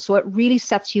collection level. So it really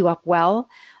sets you up well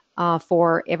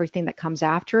for everything that comes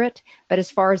after it. But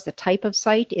as far as the type of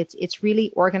site, it's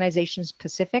really organization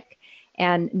specific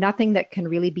and nothing that can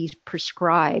really be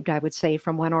prescribed, I would say,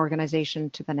 from one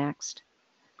organization to the next.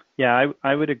 Yeah,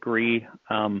 I would agree.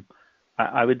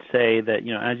 I would say that,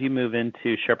 you know, as you move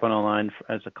into SharePoint Online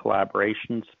as a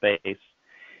collaboration space,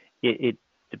 it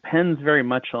depends very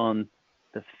much on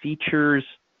the features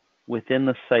within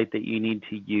the site that you need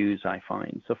to use, I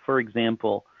find. So for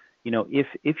example, you know,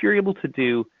 if you're able to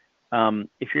do,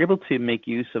 if you're able to make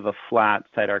use of a flat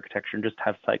site architecture and just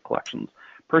have site collections,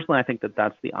 personally, I think that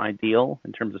that's the ideal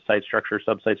in terms of site structure,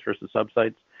 subsites versus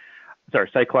subsites.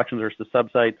 Sorry, site collections versus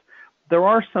subsites. There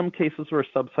are some cases where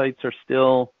subsites are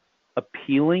still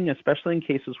appealing, especially in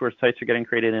cases where sites are getting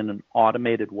created in an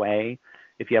automated way.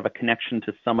 If you have a connection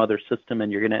to some other system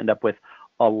and you're going to end up with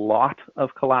a lot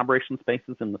of collaboration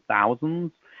spaces in the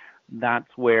thousands, that's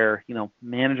where, you know,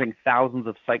 managing thousands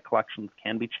of site collections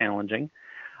can be challenging.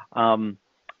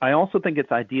 I also think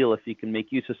it's ideal if you can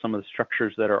make use of some of the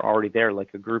structures that are already there, like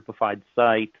a groupified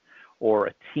site or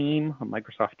a team, a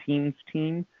Microsoft Teams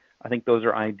team. I think those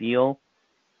are ideal.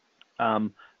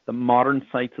 The modern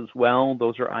sites as well,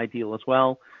 those are ideal as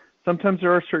well. Sometimes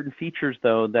there are certain features,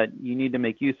 though, that you need to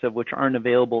make use of which aren't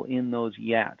available in those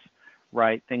yet,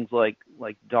 right? Things like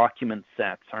document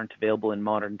sets aren't available in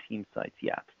modern team sites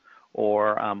yet,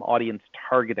 or audience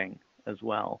targeting as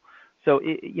well. So,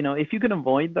 you know, if you can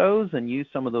avoid those and use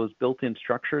some of those built-in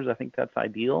structures, I think that's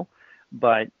ideal.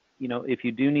 But, you know, if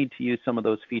you do need to use some of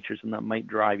those features, and that might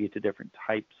drive you to different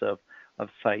types of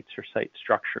sites or site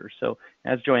structures. So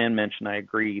as Joanne mentioned, I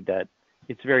agree that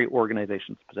it's very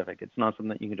organization specific. It's not something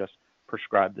that you can just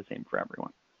prescribe the same for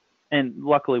everyone. And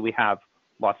luckily we have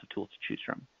lots of tools to choose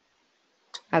from.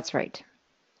 That's right.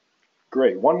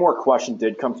 Great. One more question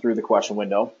did come through the question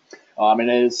window. And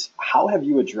it is, how have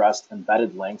you addressed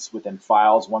embedded links within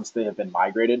files once they have been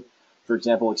migrated? For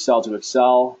example, Excel to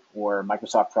Excel or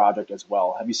Microsoft Project as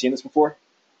well. Have you seen this before?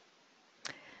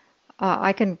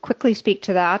 I can quickly speak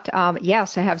to that.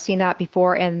 Yes, I have seen that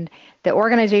before. And the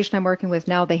organization I'm working with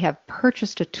now, they have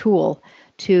purchased a tool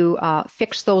to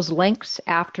fix those links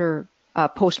after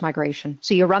post-migration.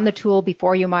 So you run the tool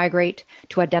before you migrate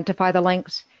to identify the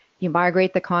links. You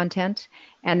migrate the content,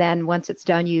 and then once it's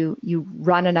done, you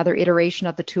run another iteration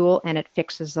of the tool, and it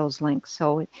fixes those links.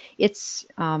 So it's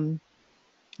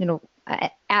you know,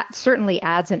 certainly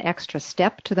adds an extra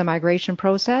step to the migration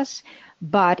process.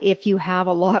 But if you have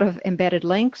a lot of embedded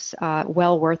links,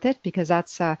 well worth it, because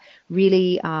that's a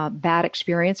really bad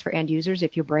experience for end users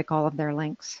if you break all of their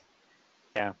links.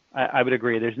 Yeah, I would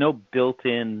agree. There's no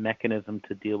built-in mechanism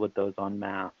to deal with those en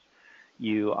masse.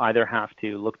 You either have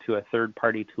to look to a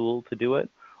third-party tool to do it,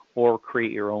 or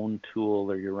create your own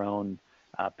tool or your own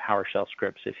PowerShell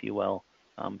scripts, if you will,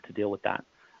 to deal with that.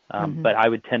 But I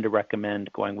would tend to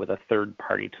recommend going with a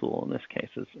third-party tool in this case,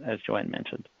 as Joanne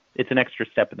mentioned. It's an extra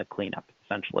step in the cleanup,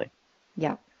 essentially.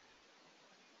 Yeah.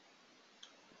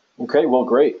 Okay, well,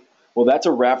 great. Well, that's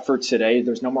a wrap for today.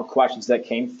 There's no more questions that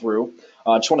came through.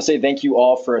 I just want to say thank you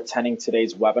all for attending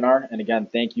today's webinar. And again,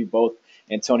 thank you both,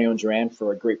 Antonio and Joanne,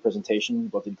 for a great presentation. You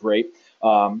both did great.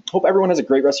 Hope everyone has a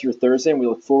great rest of your Thursday, and we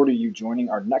look forward to you joining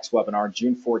our next webinar,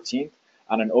 June 14th,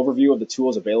 on an overview of the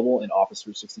tools available in Office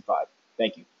 365.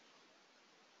 Thank you.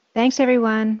 Thanks,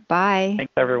 everyone. Bye.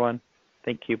 Thanks, everyone.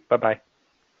 Thank you. Bye-bye.